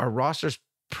our roster's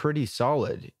pretty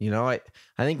solid. I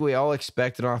think we all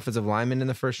expect an offensive lineman in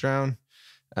the first round.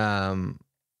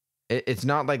 It's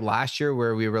not like last year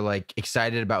where we were like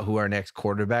excited about who our next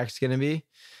quarterback's going to be.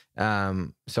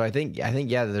 So I think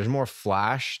there's more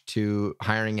flash to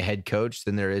hiring a head coach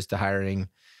than there is to hiring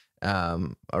a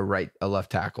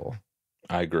left tackle.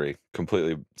 I agree.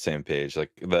 Completely same page.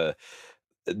 Like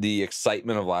the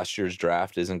excitement of last year's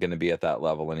draft isn't going to be at that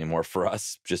level anymore for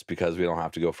us, just because we don't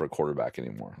have to go for a quarterback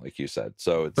anymore, like you said.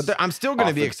 So I'm still going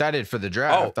to be excited for the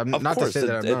draft. I'm not to say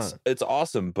that I'm not. It's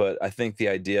awesome, but I think the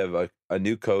idea of a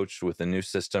new coach with a new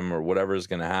system or whatever is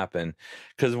going to happen,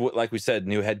 because like we said,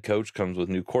 new head coach comes with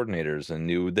new coordinators and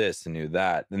new this and new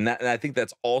that, and I think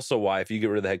that's also why if you get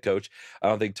rid of the head coach, I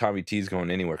don't think Tommy T is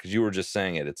going anywhere, because you were just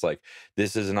saying it. It's like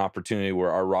this is an opportunity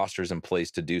where our roster is in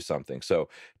place to do something. So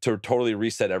to totally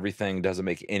reset everything doesn't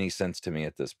make any sense to me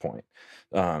at this point.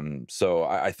 So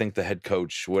I think the head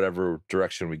coach, whatever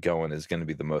direction we go in, is going to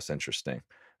be the most interesting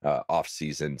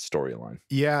off-season storyline.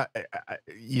 Yeah,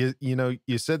 you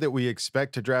said that we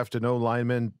expect to draft an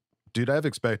O-lineman. Dude, I've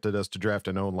expected us to draft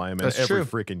an O-lineman every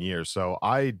freaking year. So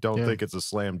I don't think it's a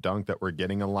slam dunk that we're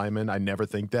getting a lineman. I never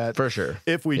think that. For sure.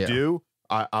 If we do,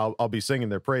 I'll be singing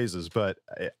their praises, but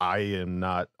I am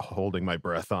not holding my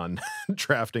breath on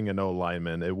drafting an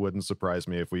O-lineman. It wouldn't surprise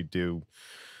me if we do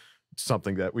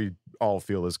something that we all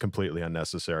feel is completely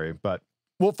unnecessary, but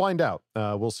we'll find out.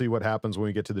 We'll see what happens when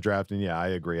we get to the draft. And yeah, I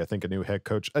agree. I think a new head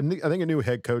coach, I think a new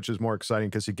head coach is more exciting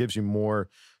because he gives you more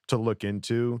to look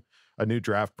into. A new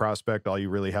draft prospect, all you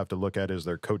really have to look at is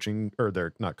their coaching, or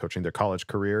their college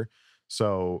career.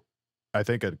 So I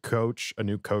think a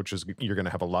new coach you're going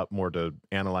to have a lot more to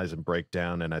analyze and break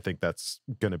down. And I think that's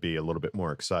going to be a little bit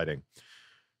more exciting.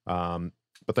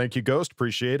 But thank you, Ghost.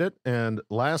 Appreciate it. And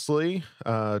lastly,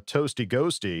 Toasty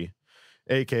Ghosty,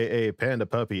 AKA Panda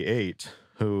Puppy 8,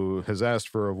 who has asked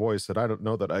for a voice that I don't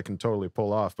know that I can totally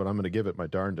pull off, but I'm going to give it my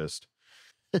darndest.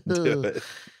 Do it.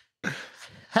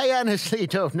 I honestly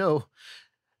don't know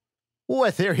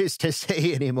what there is to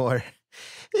say anymore.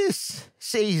 This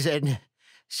season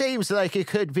seems like it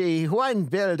could be one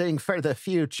building for the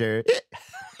future.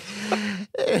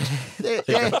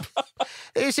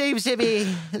 There seems to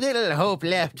be little hope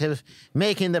left of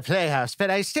making the playoffs, but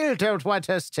I still don't want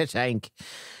us to tank.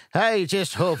 I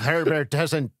just hope Herbert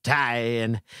doesn't die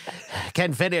and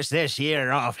can finish this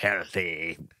year off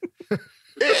healthy.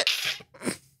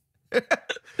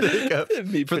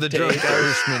 For the drunk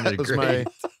Irishman.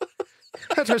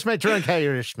 That was my drunk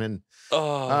Irishman.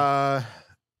 Oh,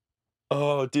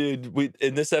 dude!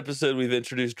 In this episode, we've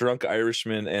introduced drunk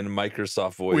Irishman and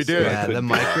Microsoft voice. We did. Yeah, the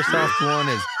Microsoft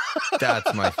one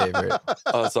that's my favorite.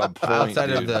 Oh, it's on point, outside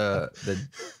dude. of the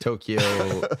Tokyo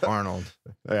Arnold.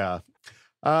 Yeah.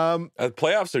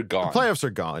 Playoffs are gone. Playoffs are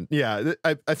gone. Yeah,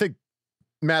 I think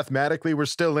mathematically we're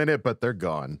still in it, but they're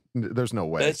gone. There's no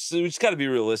way. We just got to be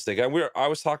realistic. I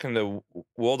was talking to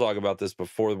Will Dog about this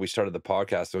before we started the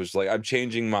podcast. I was like, I'm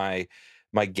changing my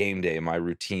game day, my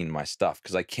routine, my stuff,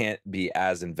 because I can't be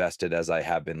as invested as I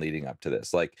have been leading up to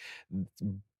this. Like,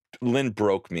 Lynn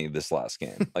broke me this last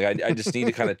game. Like, I just need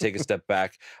to kind of take a step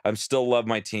back. I'm still love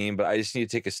my team, but I just need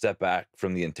to take a step back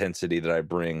from the intensity that I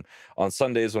bring on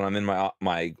Sundays when I'm in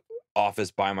my office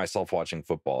by myself watching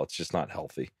football. It's just not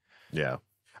healthy. Yeah.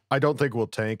 I don't think we'll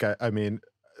tank. I mean,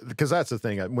 because that's the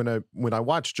thing. When I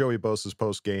watch Joey Bosa's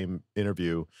post-game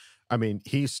interview, I mean,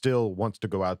 he still wants to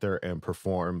go out there and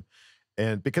perform.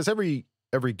 And because every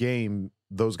game,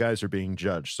 those guys are being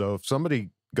judged. So if somebody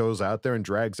goes out there and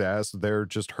drags ass, they're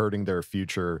just hurting their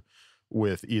future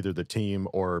with either the team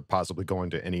or possibly going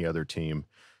to any other team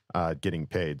getting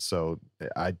paid. So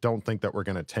I don't think that we're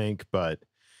going to tank, but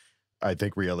I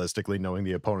think realistically, knowing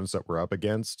the opponents that we're up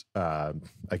against,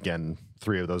 again,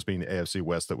 3 of those being the AFC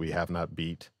West that we have not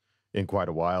beat in quite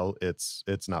a while, it's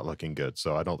not looking good.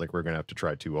 So I don't think we're going to have to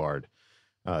try too hard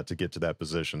to get to that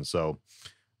position. So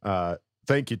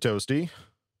thank you, Toasty.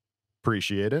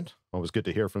 Appreciate it. Always good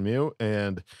to hear from you.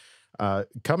 And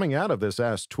coming out of this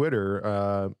Ask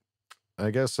Twitter,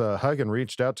 I guess Huggin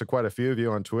reached out to quite a few of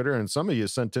you on Twitter, and some of you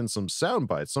sent in some sound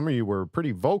bites. Some of you were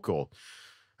pretty vocal.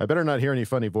 I better not hear any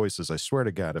funny voices. I swear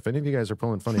to God, if any of you guys are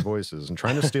pulling funny voices and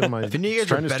trying to steal my, if any of you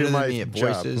guys are better than me at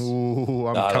voices, ooh,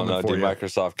 I'm I don't coming know, for dude. you.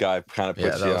 Microsoft guy kind of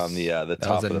puts you on the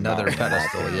top of the another mountain.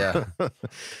 pedestal, yeah.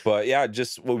 But yeah,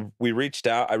 just we reached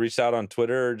out. I reached out on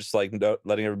Twitter, just like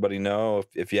letting everybody know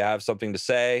if you have something to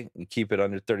say, keep it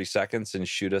under 30 seconds and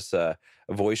shoot us a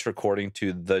voice recording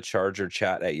to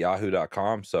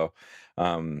thechargerchat@yahoo.com. So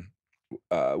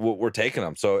we're taking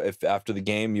them. So if after the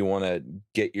game you want to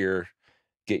get your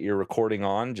recording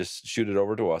on, just shoot it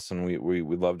over to us, and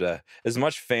we'd love to, as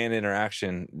much fan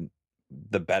interaction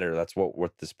the better. That's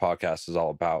what this podcast is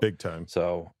all about, big time.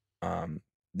 So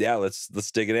yeah, let's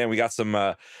dig it in. We got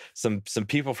some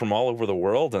people from all over the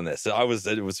world in this.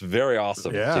 It was very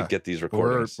awesome to get these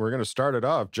recordings. We're going to start it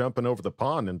off jumping over the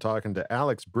pond and talking to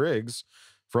Alex Briggs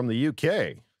from the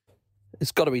UK.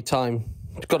 It's got to be time.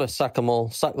 It's got to sack them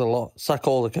all, sack the lot, sack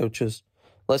all the coaches.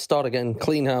 Let's start again.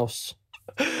 Clean house.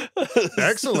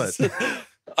 Excellent.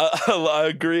 I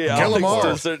agree. Kill them all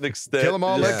to a certain extent. Kill them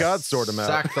all. Let God sort them out.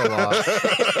 Sack the lot.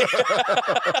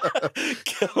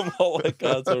 Kill them all. Let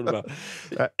God sort them out.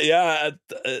 Yeah,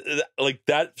 like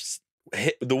that.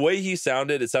 The way he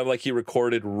sounded, it sounded like he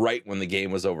recorded right when the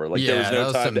game was over. Like there was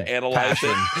no time to analyze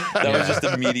it. That was just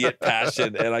immediate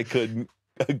passion, and I couldn't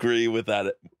agree with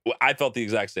that. I felt the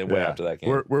exact same way after that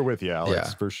game. We're with you,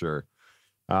 Alex, for sure.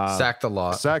 Sack the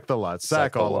lot. Sack the lot.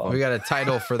 Sack all of them. We got a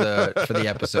title for the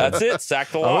episode. That's it. Sack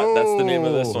the lot. That's the name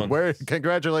of this one.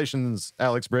 Congratulations,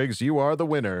 Alex Briggs. You are the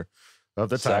winner of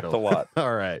the title. Sack the lot.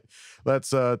 All right.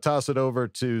 Let's toss it over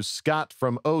to Scott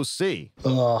from OC.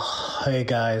 Oh, hey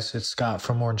guys, it's Scott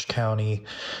from Orange County.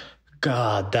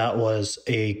 God, that was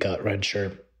a gut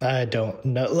wrencher. I don't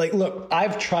know. Like, look,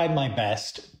 I've tried my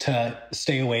best to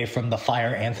stay away from the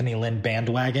fire Anthony Lynn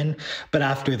bandwagon, but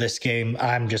after this game,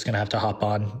 I'm just going to have to hop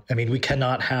on. I mean, we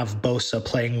cannot have Bosa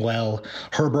playing well,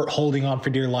 Herbert holding on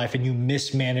for dear life, and you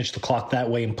mismanage the clock that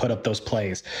way and put up those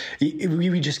plays.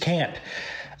 We just can't.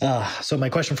 So my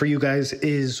question for you guys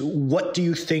is, what do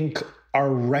you think our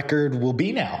record will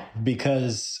be now?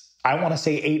 Because I want to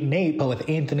say 8-8, but with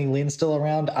Anthony Lynn still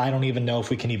around, I don't even know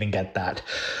if we can even get that.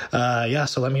 Yeah,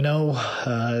 so let me know.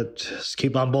 Just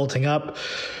keep on bolting up.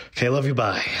 Okay, love you.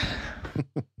 Bye.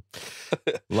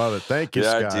 Love it. Thank you,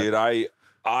 Scott. Dude.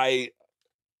 I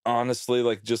honestly,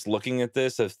 like, just looking at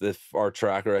this, if our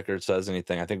track record says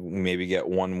anything, I think we maybe get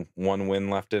one win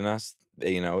left in us.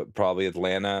 You know, probably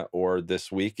Atlanta or this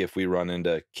week if we run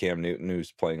into Cam Newton,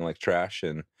 who's playing like trash,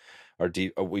 and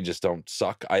we just don't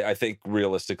suck. I think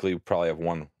realistically we probably have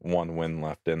one win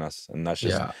left in us, and that's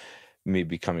just me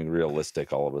becoming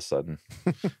realistic all of a sudden.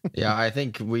 Yeah, I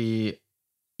think we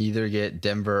either get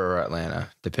Denver or Atlanta,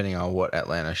 depending on what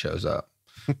Atlanta shows up.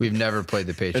 We've never played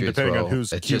the Patriots. And depending on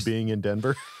who's QBing in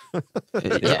Denver. yeah,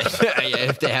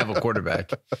 if they have a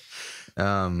quarterback.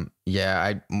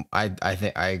 Yeah, I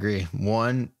think I agree.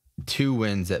 1-2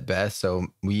 wins at best, so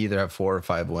we either have 4 or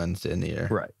 5 wins in the year.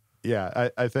 Right. Yeah,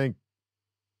 I think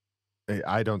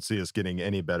I don't see us getting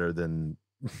any better than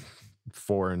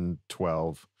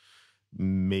 4-12.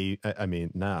 I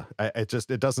mean, nah.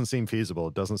 It doesn't seem feasible.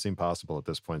 It doesn't seem possible at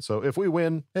this point. So if we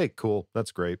win, hey, cool,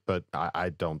 that's great. But I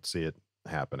don't see it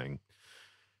happening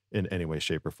in any way,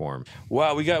 shape, or form.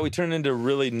 Wow, we turned into a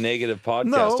really negative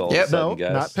podcast all of a sudden,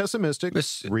 guys. Not pessimistic.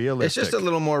 It's realistic. It's just a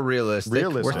little more realistic.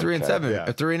 We're 3-7. Yeah.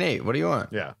 3-8. What do you want?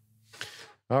 Yeah.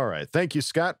 All right. Thank you,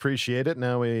 Scott. Appreciate it.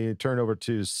 Now we turn over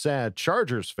to Sad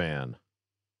Chargers fan.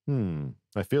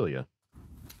 I feel you.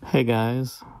 Hey,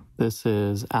 guys. This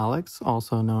is Alex,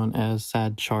 also known as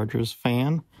Sad Chargers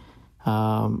fan.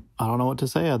 I don't know what to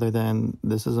say other than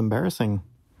this is embarrassing.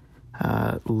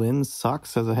 Lynn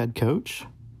sucks as a head coach,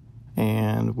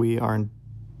 and we are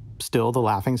still the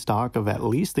laughingstock of at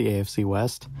least the AFC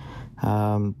West.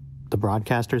 The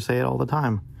broadcasters say it all the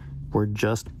time. We're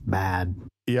just bad.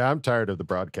 Yeah, I'm tired of the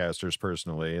broadcasters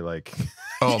personally. Like,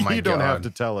 oh my you don't have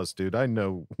to tell us, dude.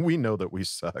 We know that we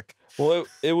suck. Well,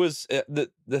 it was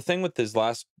the thing with this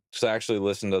last. So I actually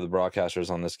listened to the broadcasters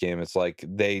on this game. It's like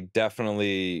they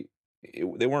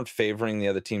weren't favoring the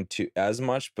other team as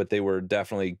much, but they were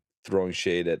definitely throwing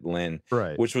shade at Lynn,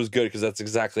 right? Which was good because that's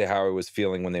exactly how I was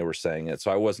feeling when they were saying it.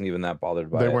 So I wasn't even that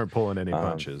bothered by it. They weren't pulling any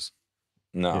punches.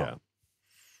 No. Yeah.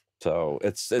 So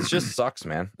it's just sucks,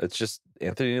 man. It's just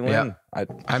Anthony Lynn. Yeah.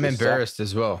 I'm embarrassed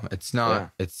as well. It's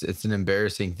not. Yeah. It's an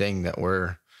embarrassing thing that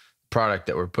we're product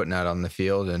that we're putting out on the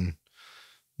field, and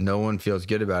no one feels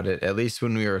good about it. At least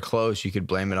when we were close, you could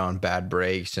blame it on bad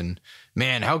breaks and,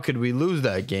 man, how could we lose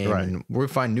that game? Right. And we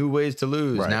find new ways to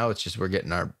lose. Right. Now it's just we're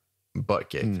getting our butt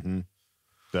kicked. Mm-hmm.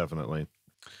 Definitely.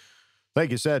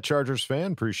 Thank you, Sad Chargers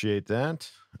fan. Appreciate that.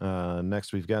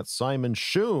 Next, we've got Simon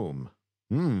Shum.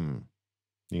 You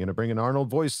going to bring an Arnold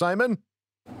voice, Simon?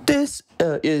 This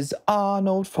is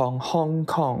Arnold from Hong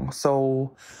Kong.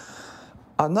 So,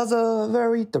 another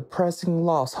very depressing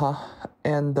loss, huh?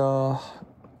 And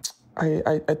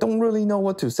I don't really know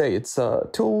what to say. It's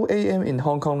 2 a.m. in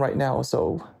Hong Kong right now,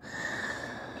 so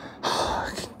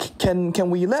can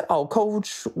we let our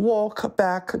coach walk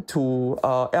back to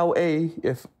LA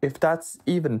if that's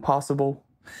even possible?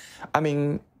 I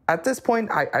mean, at this point,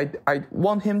 I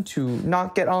want him to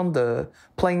not get on the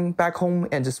plane back home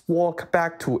and just walk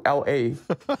back to LA.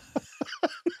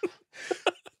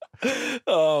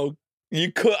 Oh,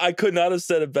 I could not have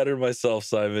said it better myself,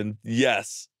 Simon.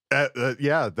 Yes.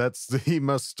 Yeah, he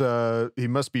must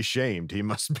be shamed. He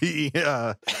must be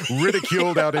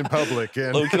ridiculed out in public.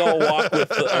 And we can all walk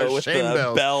with shame the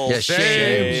bells. bell. Yeah,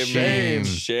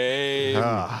 Shame.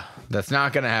 That's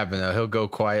not going to happen, though. He'll go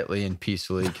quietly and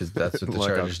peacefully because that's what the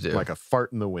Chargers do. Like a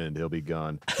fart in the wind, he'll be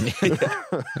gone.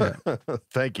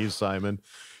 Thank you, Simon.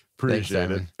 Appreciate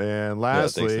Thanks, it. And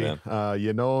lastly, thanks,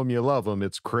 you know him, you love him.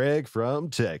 It's Craig from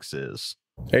Texas.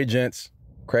 Hey, gents.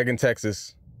 Craig in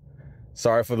Texas.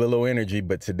 Sorry for the low energy,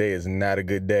 but today is not a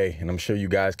good day, and I'm sure you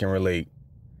guys can relate.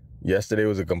 Yesterday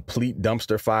was a complete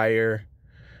dumpster fire,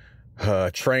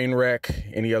 train wreck,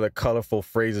 any other colorful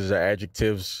phrases or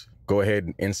adjectives, go ahead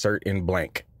and insert in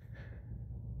blank.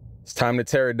 It's time to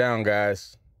tear it down,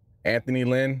 guys. Anthony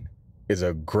Lynn is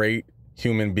a great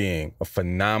human being, a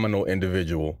phenomenal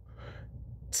individual,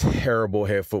 terrible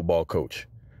head football coach.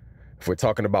 If we're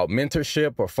talking about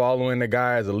mentorship or following the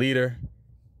guy as a leader,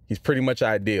 he's pretty much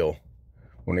ideal.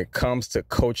 When it comes to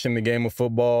coaching the game of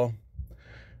football,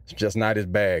 it's just not his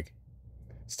bag.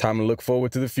 It's time to look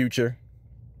forward to the future.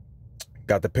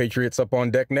 Got the Patriots up on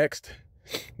deck next.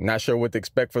 Not sure what to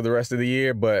expect for the rest of the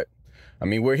year, but, I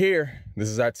mean, we're here. This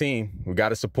is our team. We got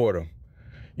to support them.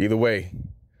 Either way,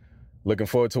 looking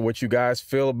forward to what you guys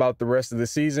feel about the rest of the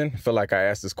season. I feel like I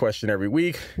ask this question every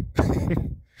week.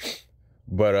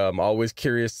 But I'm always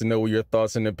curious to know what your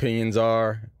thoughts and opinions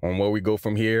are on where we go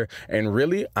from here. And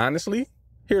really, honestly,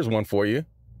 here's one for you.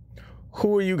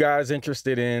 Who are you guys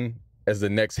interested in as the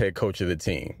next head coach of the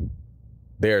team?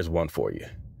 There's one for you.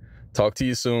 Talk to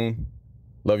you soon.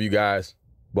 Love you guys.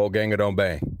 Bo gang it on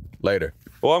bang. Later.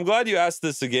 Well, I'm glad you asked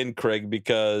this again, Craig,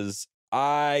 because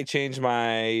I changed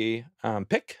my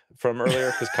pick from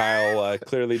earlier because Kyle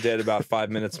clearly did about 5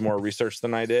 minutes more research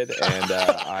than I did, and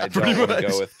I don't want to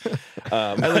go with.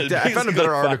 I found a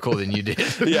better article than you did.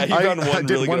 Yeah, he found one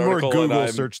really good more article. Google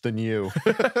search than you.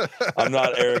 I'm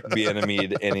not Eric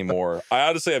Bieniemy anymore. I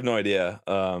honestly have no idea.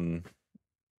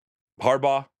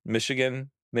 Harbaugh, Michigan,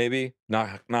 maybe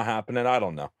not happening. I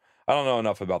don't know. I don't know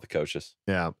enough about the coaches.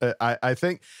 Yeah, I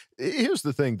think here's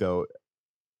the thing, though.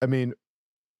 I mean,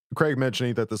 Craig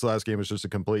mentioning that this last game was just a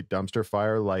complete dumpster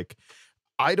fire. Like,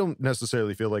 I don't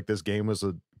necessarily feel like this game was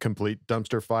a complete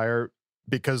dumpster fire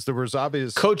because there was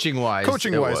obvious coaching wise,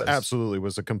 absolutely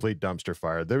was a complete dumpster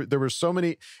fire. There were so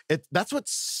many. That's what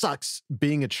sucks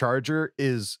being a Charger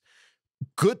is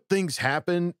good things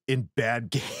happen in bad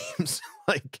games.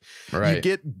 Like right.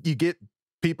 you get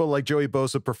people like Joey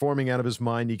Bosa performing out of his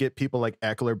mind. You get people like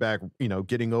Eckler back,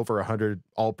 getting over 100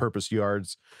 all-purpose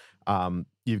yards.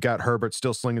 You've got Herbert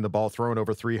still slinging the ball, throwing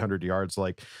over 300 yards.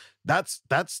 Like that's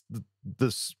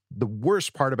the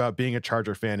worst part about being a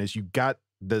Charger fan is you got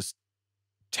this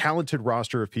talented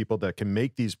roster of people that can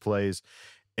make these plays,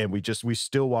 and we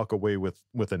still walk away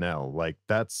with an L. Like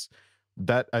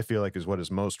that I feel like is what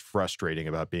is most frustrating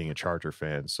about being a Charger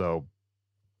fan. So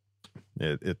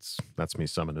that's me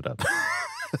summing it up.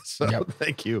 So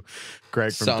Thank you,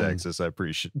 Craig from Texas. I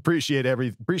appreciate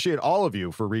all of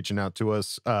you for reaching out to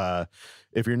us.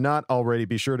 If you're not already,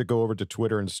 be sure to go over to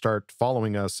Twitter and start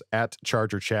following us at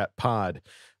Charger Chat Pod.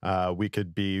 We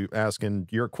could be asking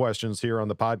your questions here on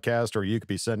the podcast, or you could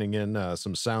be sending in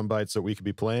some sound bites that we could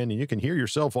be playing, and you can hear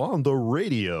yourself on the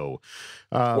radio.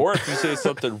 Or if you say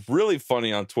something really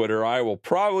funny on Twitter, I will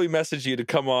probably message you to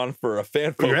come on for a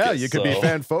fan focus. Yeah, you could be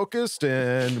fan focused,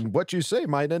 and what you say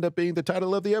might end up being the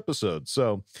title of the episode.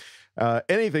 So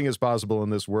anything is possible in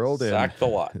this world. Sack the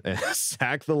lot.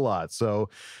 Sack the lot. So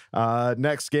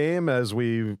next game, as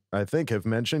I think have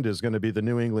mentioned, is going to be the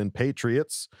New England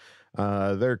Patriots.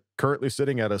 They're currently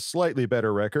sitting at a slightly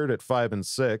better record at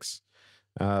 5-6.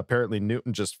 Apparently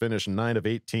Newton just finished 9 of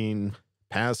 18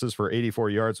 passes for 84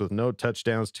 yards with no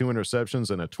touchdowns, 2 interceptions,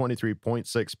 and a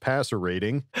 23.6 passer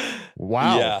rating.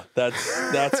 Wow. Yeah,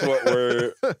 that's what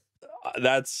we're.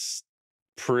 That's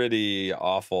pretty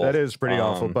awful. That is pretty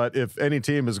awful. But if any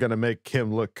team is going to make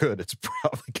him look good, it's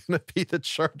probably going to be the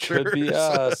Chargers. Could be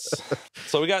us.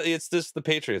 So it's the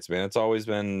Patriots, man. It's always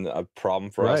been a problem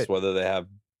for us, whether they have,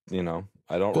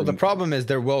 I don't. Well, the problem is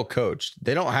they're well coached.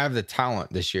 They don't have the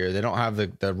talent this year. They don't have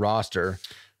the roster,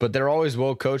 but they're always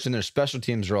well coached, and their special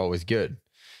teams are always good.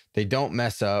 They don't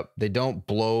mess up. They don't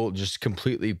just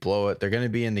completely blow it. They're going to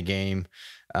be in the game.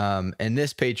 And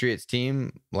this Patriots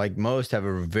team, like most, have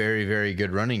a very, very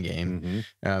good running game.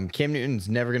 Cam Newton's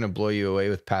never going to blow you away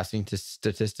with passing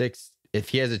statistics. If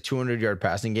he has a 200-yard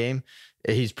passing game,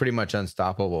 he's pretty much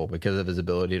unstoppable because of his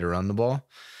ability to run the ball.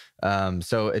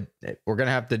 So we're going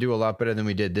to have to do a lot better than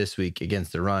we did this week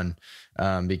against the run,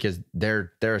 because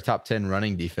they're a top 10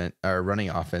 running defense or running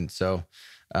offense. So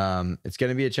it's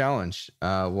going to be a challenge.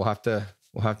 We'll have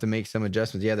to make some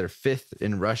adjustments. Yeah, they're 5th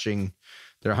in rushing.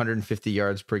 They're 150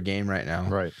 yards per game right now.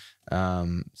 Right.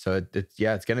 So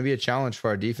it's going to be a challenge for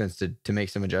our defense to make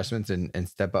some adjustments and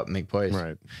step up and make plays.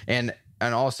 Right. And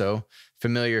also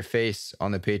familiar face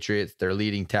on the Patriots. Their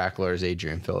leading tackler is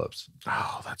Adrian Phillips.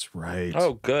 Oh, that's right.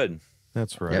 Oh, good.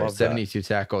 That's right. Yeah, 72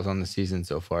 tackles on the season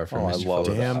so far. For I love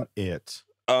Phillips. Damn it.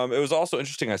 It was also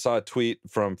interesting. I saw a tweet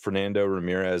from Fernando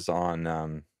Ramirez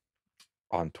on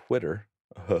Twitter.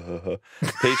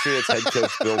 Patriots head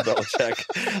coach Bill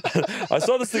Belichick. I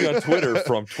saw this thing on Twitter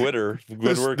from Twitter.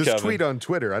 Good work, this Kevin. tweet on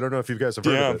Twitter. I don't know if you guys have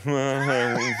heard of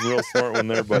it. Real smart one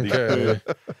there, buddy. Okay.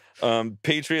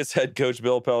 Patriots head coach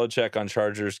Bill Belichick on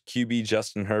Chargers QB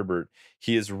Justin Herbert.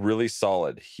 He is really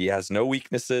solid. He has no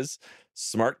weaknesses.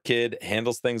 Smart kid,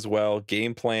 handles things well.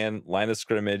 Game plan, line of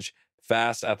scrimmage,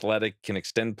 fast, athletic, can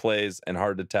extend plays, and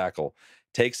hard to tackle.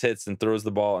 Takes hits and throws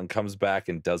the ball and comes back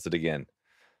and does it again.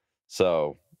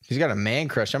 So he's got a man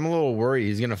crush. I'm a little worried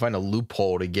he's going to find a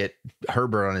loophole to get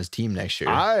Herbert on his team next year.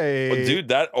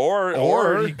 Dude,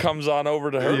 or he comes on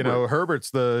over to Herbert.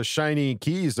 Herbert's the shiny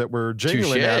keys that were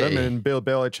jingling at him, and Bill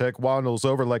Belichick waddles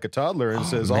over like a toddler and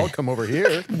says, "I'll come over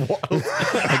here."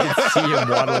 I can see him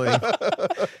waddling.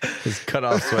 His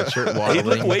cutoff sweatshirt waddling. He'd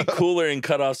look way cooler in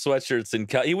cutoff sweatshirts,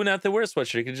 and he wouldn't have to wear a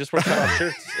sweatshirt. He could just wear cutoff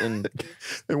shirts and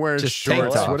wearing just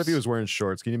shorts. What if he was wearing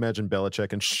shorts? Can you imagine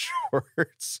Belichick in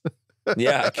shorts?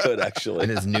 Yeah, I could actually. And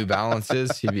his New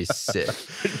Balances, he'd be sick.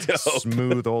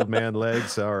 Smooth old man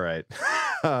legs. All right.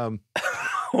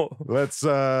 Let's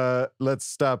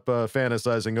stop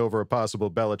fantasizing over a possible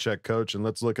Belichick coach, and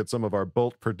let's look at some of our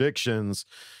bold predictions.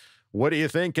 What are you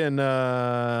thinking,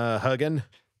 Huggin?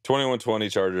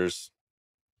 21-20 Chargers.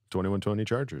 21-20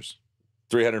 Chargers.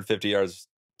 350 yards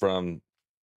from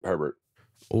Herbert.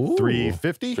 Ooh.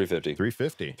 350? 350.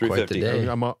 350. 350.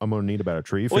 I'm going to need about a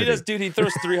tree. Well, he does, dude. He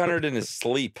throws 300 in his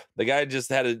sleep. The guy just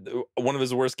had one of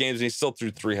his worst games, and he still threw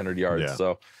 300 yards. Yeah.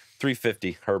 So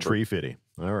 350 Herbert. 350.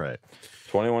 All right.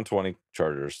 21-20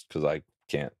 Chargers, because I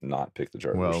can't not pick the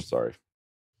Chargers. Well, sorry.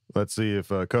 Let's see if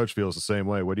Coach feels the same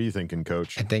way. What are you thinking,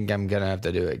 Coach? I think I'm going to have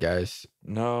to do it, guys.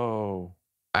 No.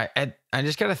 I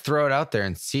just got to throw it out there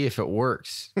and see if it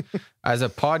works. As a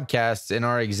podcast in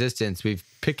our existence, we've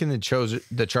picking the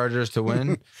Chargers to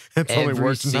win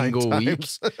every single week,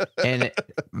 and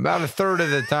about a third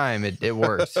of the time it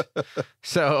works.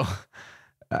 So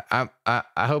I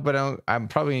hope I don't. I'm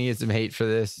probably gonna get some hate for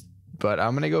this, but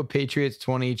I'm gonna go Patriots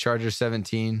 20, Chargers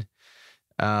 17,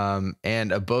 and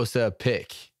a Bosa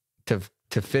pick to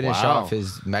finish off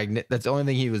his magnet. That's the only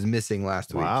thing he was missing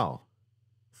last week. Wow.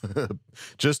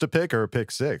 Just a pick or a pick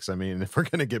six? I mean, if we're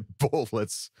gonna get bold,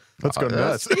 let's go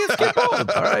nuts. Let's get bold.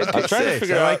 All right, I'm trying to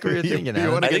figure out what you're thinking.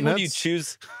 I think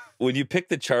when you pick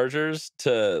the Chargers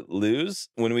to lose,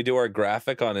 when we do our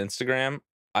graphic on Instagram,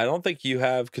 I don't think you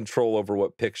have control over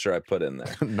what picture I put in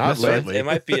there. Not lately. It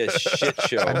might be a shit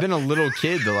show. I've been a little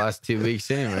kid the last 2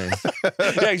 weeks, anyways. Yeah,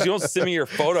 because you don't send me your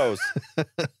photos.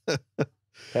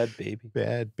 Bad baby.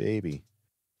 Bad baby.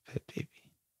 Bad baby.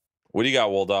 What do you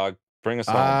got, Wool Dog? Bring us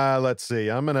home. Let's see.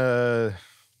 I'm gonna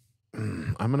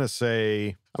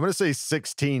say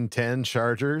 16-10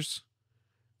 Chargers.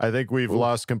 I think we've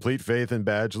lost complete faith in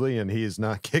Badgley, and he is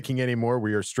not kicking anymore.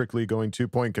 We are strictly going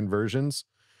 2-point conversions,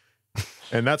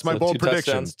 and that's my bold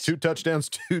prediction: 2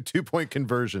 touchdowns, 2-point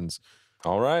conversions.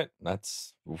 All right,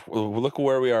 look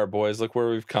where we are, boys. Look where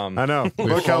we've come. I know.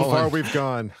 Look how far we've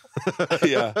gone.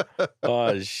 Yeah.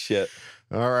 Oh shit.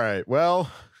 All right. Well.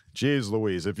 Jeez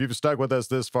Louise, if you've stuck with us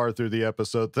this far through the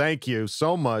episode, thank you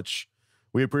so much.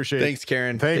 We appreciate it. Thanks,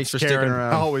 Karen. Thanks for Karen. sticking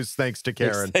around. Always thanks to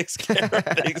Karen. Thanks, Karen.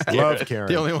 Thanks, Karen. Love Karen.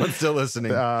 The only one still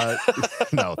listening.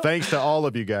 No, thanks to all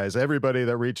of you guys. Everybody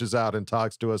that reaches out and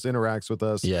talks to us, interacts with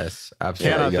us. Yes,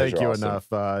 absolutely. Cannot you guys thank are you awesome.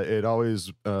 enough. It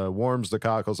always warms the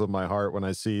cockles of my heart when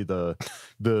I see the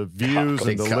views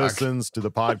and the listens to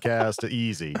the podcast.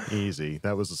 Easy.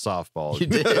 That was a softball. You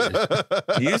did.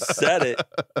 You said it.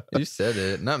 You said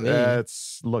it, not me.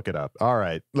 Look it up. All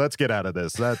right, let's get out of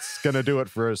this. That's going to do it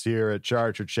for us here at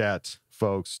Charger Chat,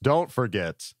 folks. Don't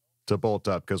forget to bolt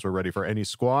up because we're ready for any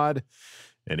squad,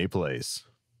 any place.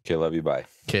 Okay, love you. Bye.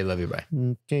 Okay, love you. Bye.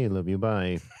 Okay, love you.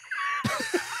 Bye.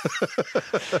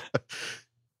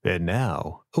 And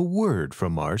now, a word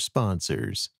from our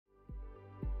sponsors.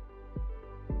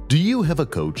 Do you have a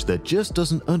coach that just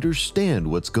doesn't understand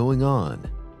what's going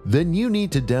on? Then you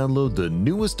need to download the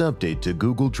newest update to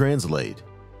Google Translate.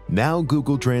 Now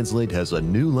Google Translate has a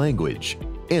new language,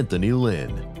 Anthony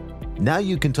Lynn. Now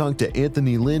you can talk to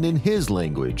Anthony Lynn in his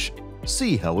language.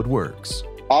 See how it works.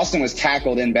 Austin was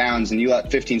tackled in bounds, and you let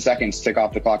 15 seconds tick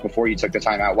off the clock before you took the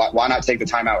timeout. Why not take the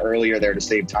timeout earlier there to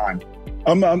save time?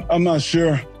 I'm not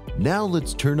sure. Now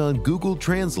let's turn on Google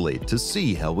Translate to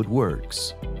see how it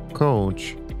works.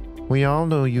 Coach, we all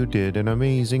know you did an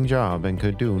amazing job and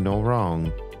could do no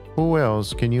wrong. Who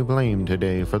else can you blame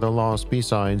today for the loss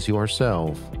besides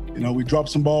yourself? We dropped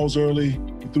some balls early.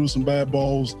 We threw some bad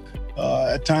balls.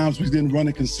 At times, we didn't run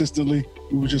it consistently.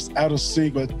 We were just out of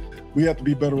sync, but we have to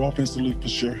be better offensively for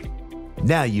sure.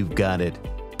 Now you've got it.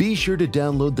 Be sure to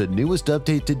download the newest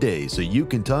update today so you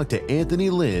can talk to Anthony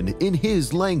Lynn in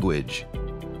his language.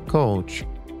 Coach,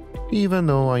 even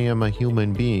though I am a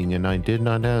human being and I did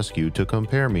not ask you to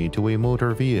compare me to a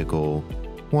motor vehicle,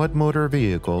 what motor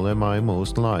vehicle am I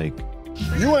most like?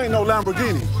 You ain't no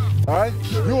Lamborghini, all right?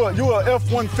 You a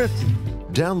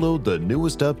F-150. Download the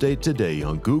newest update today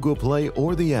on Google Play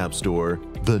or the App Store.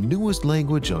 The newest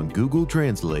language on Google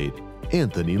Translate,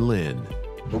 Anthony Lynn.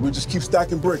 But we just keep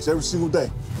stacking bricks every single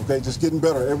day, okay? Just getting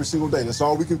better every single day. That's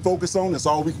all we can focus on. That's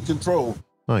all we can control.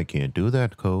 I can't do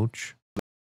that, Coach.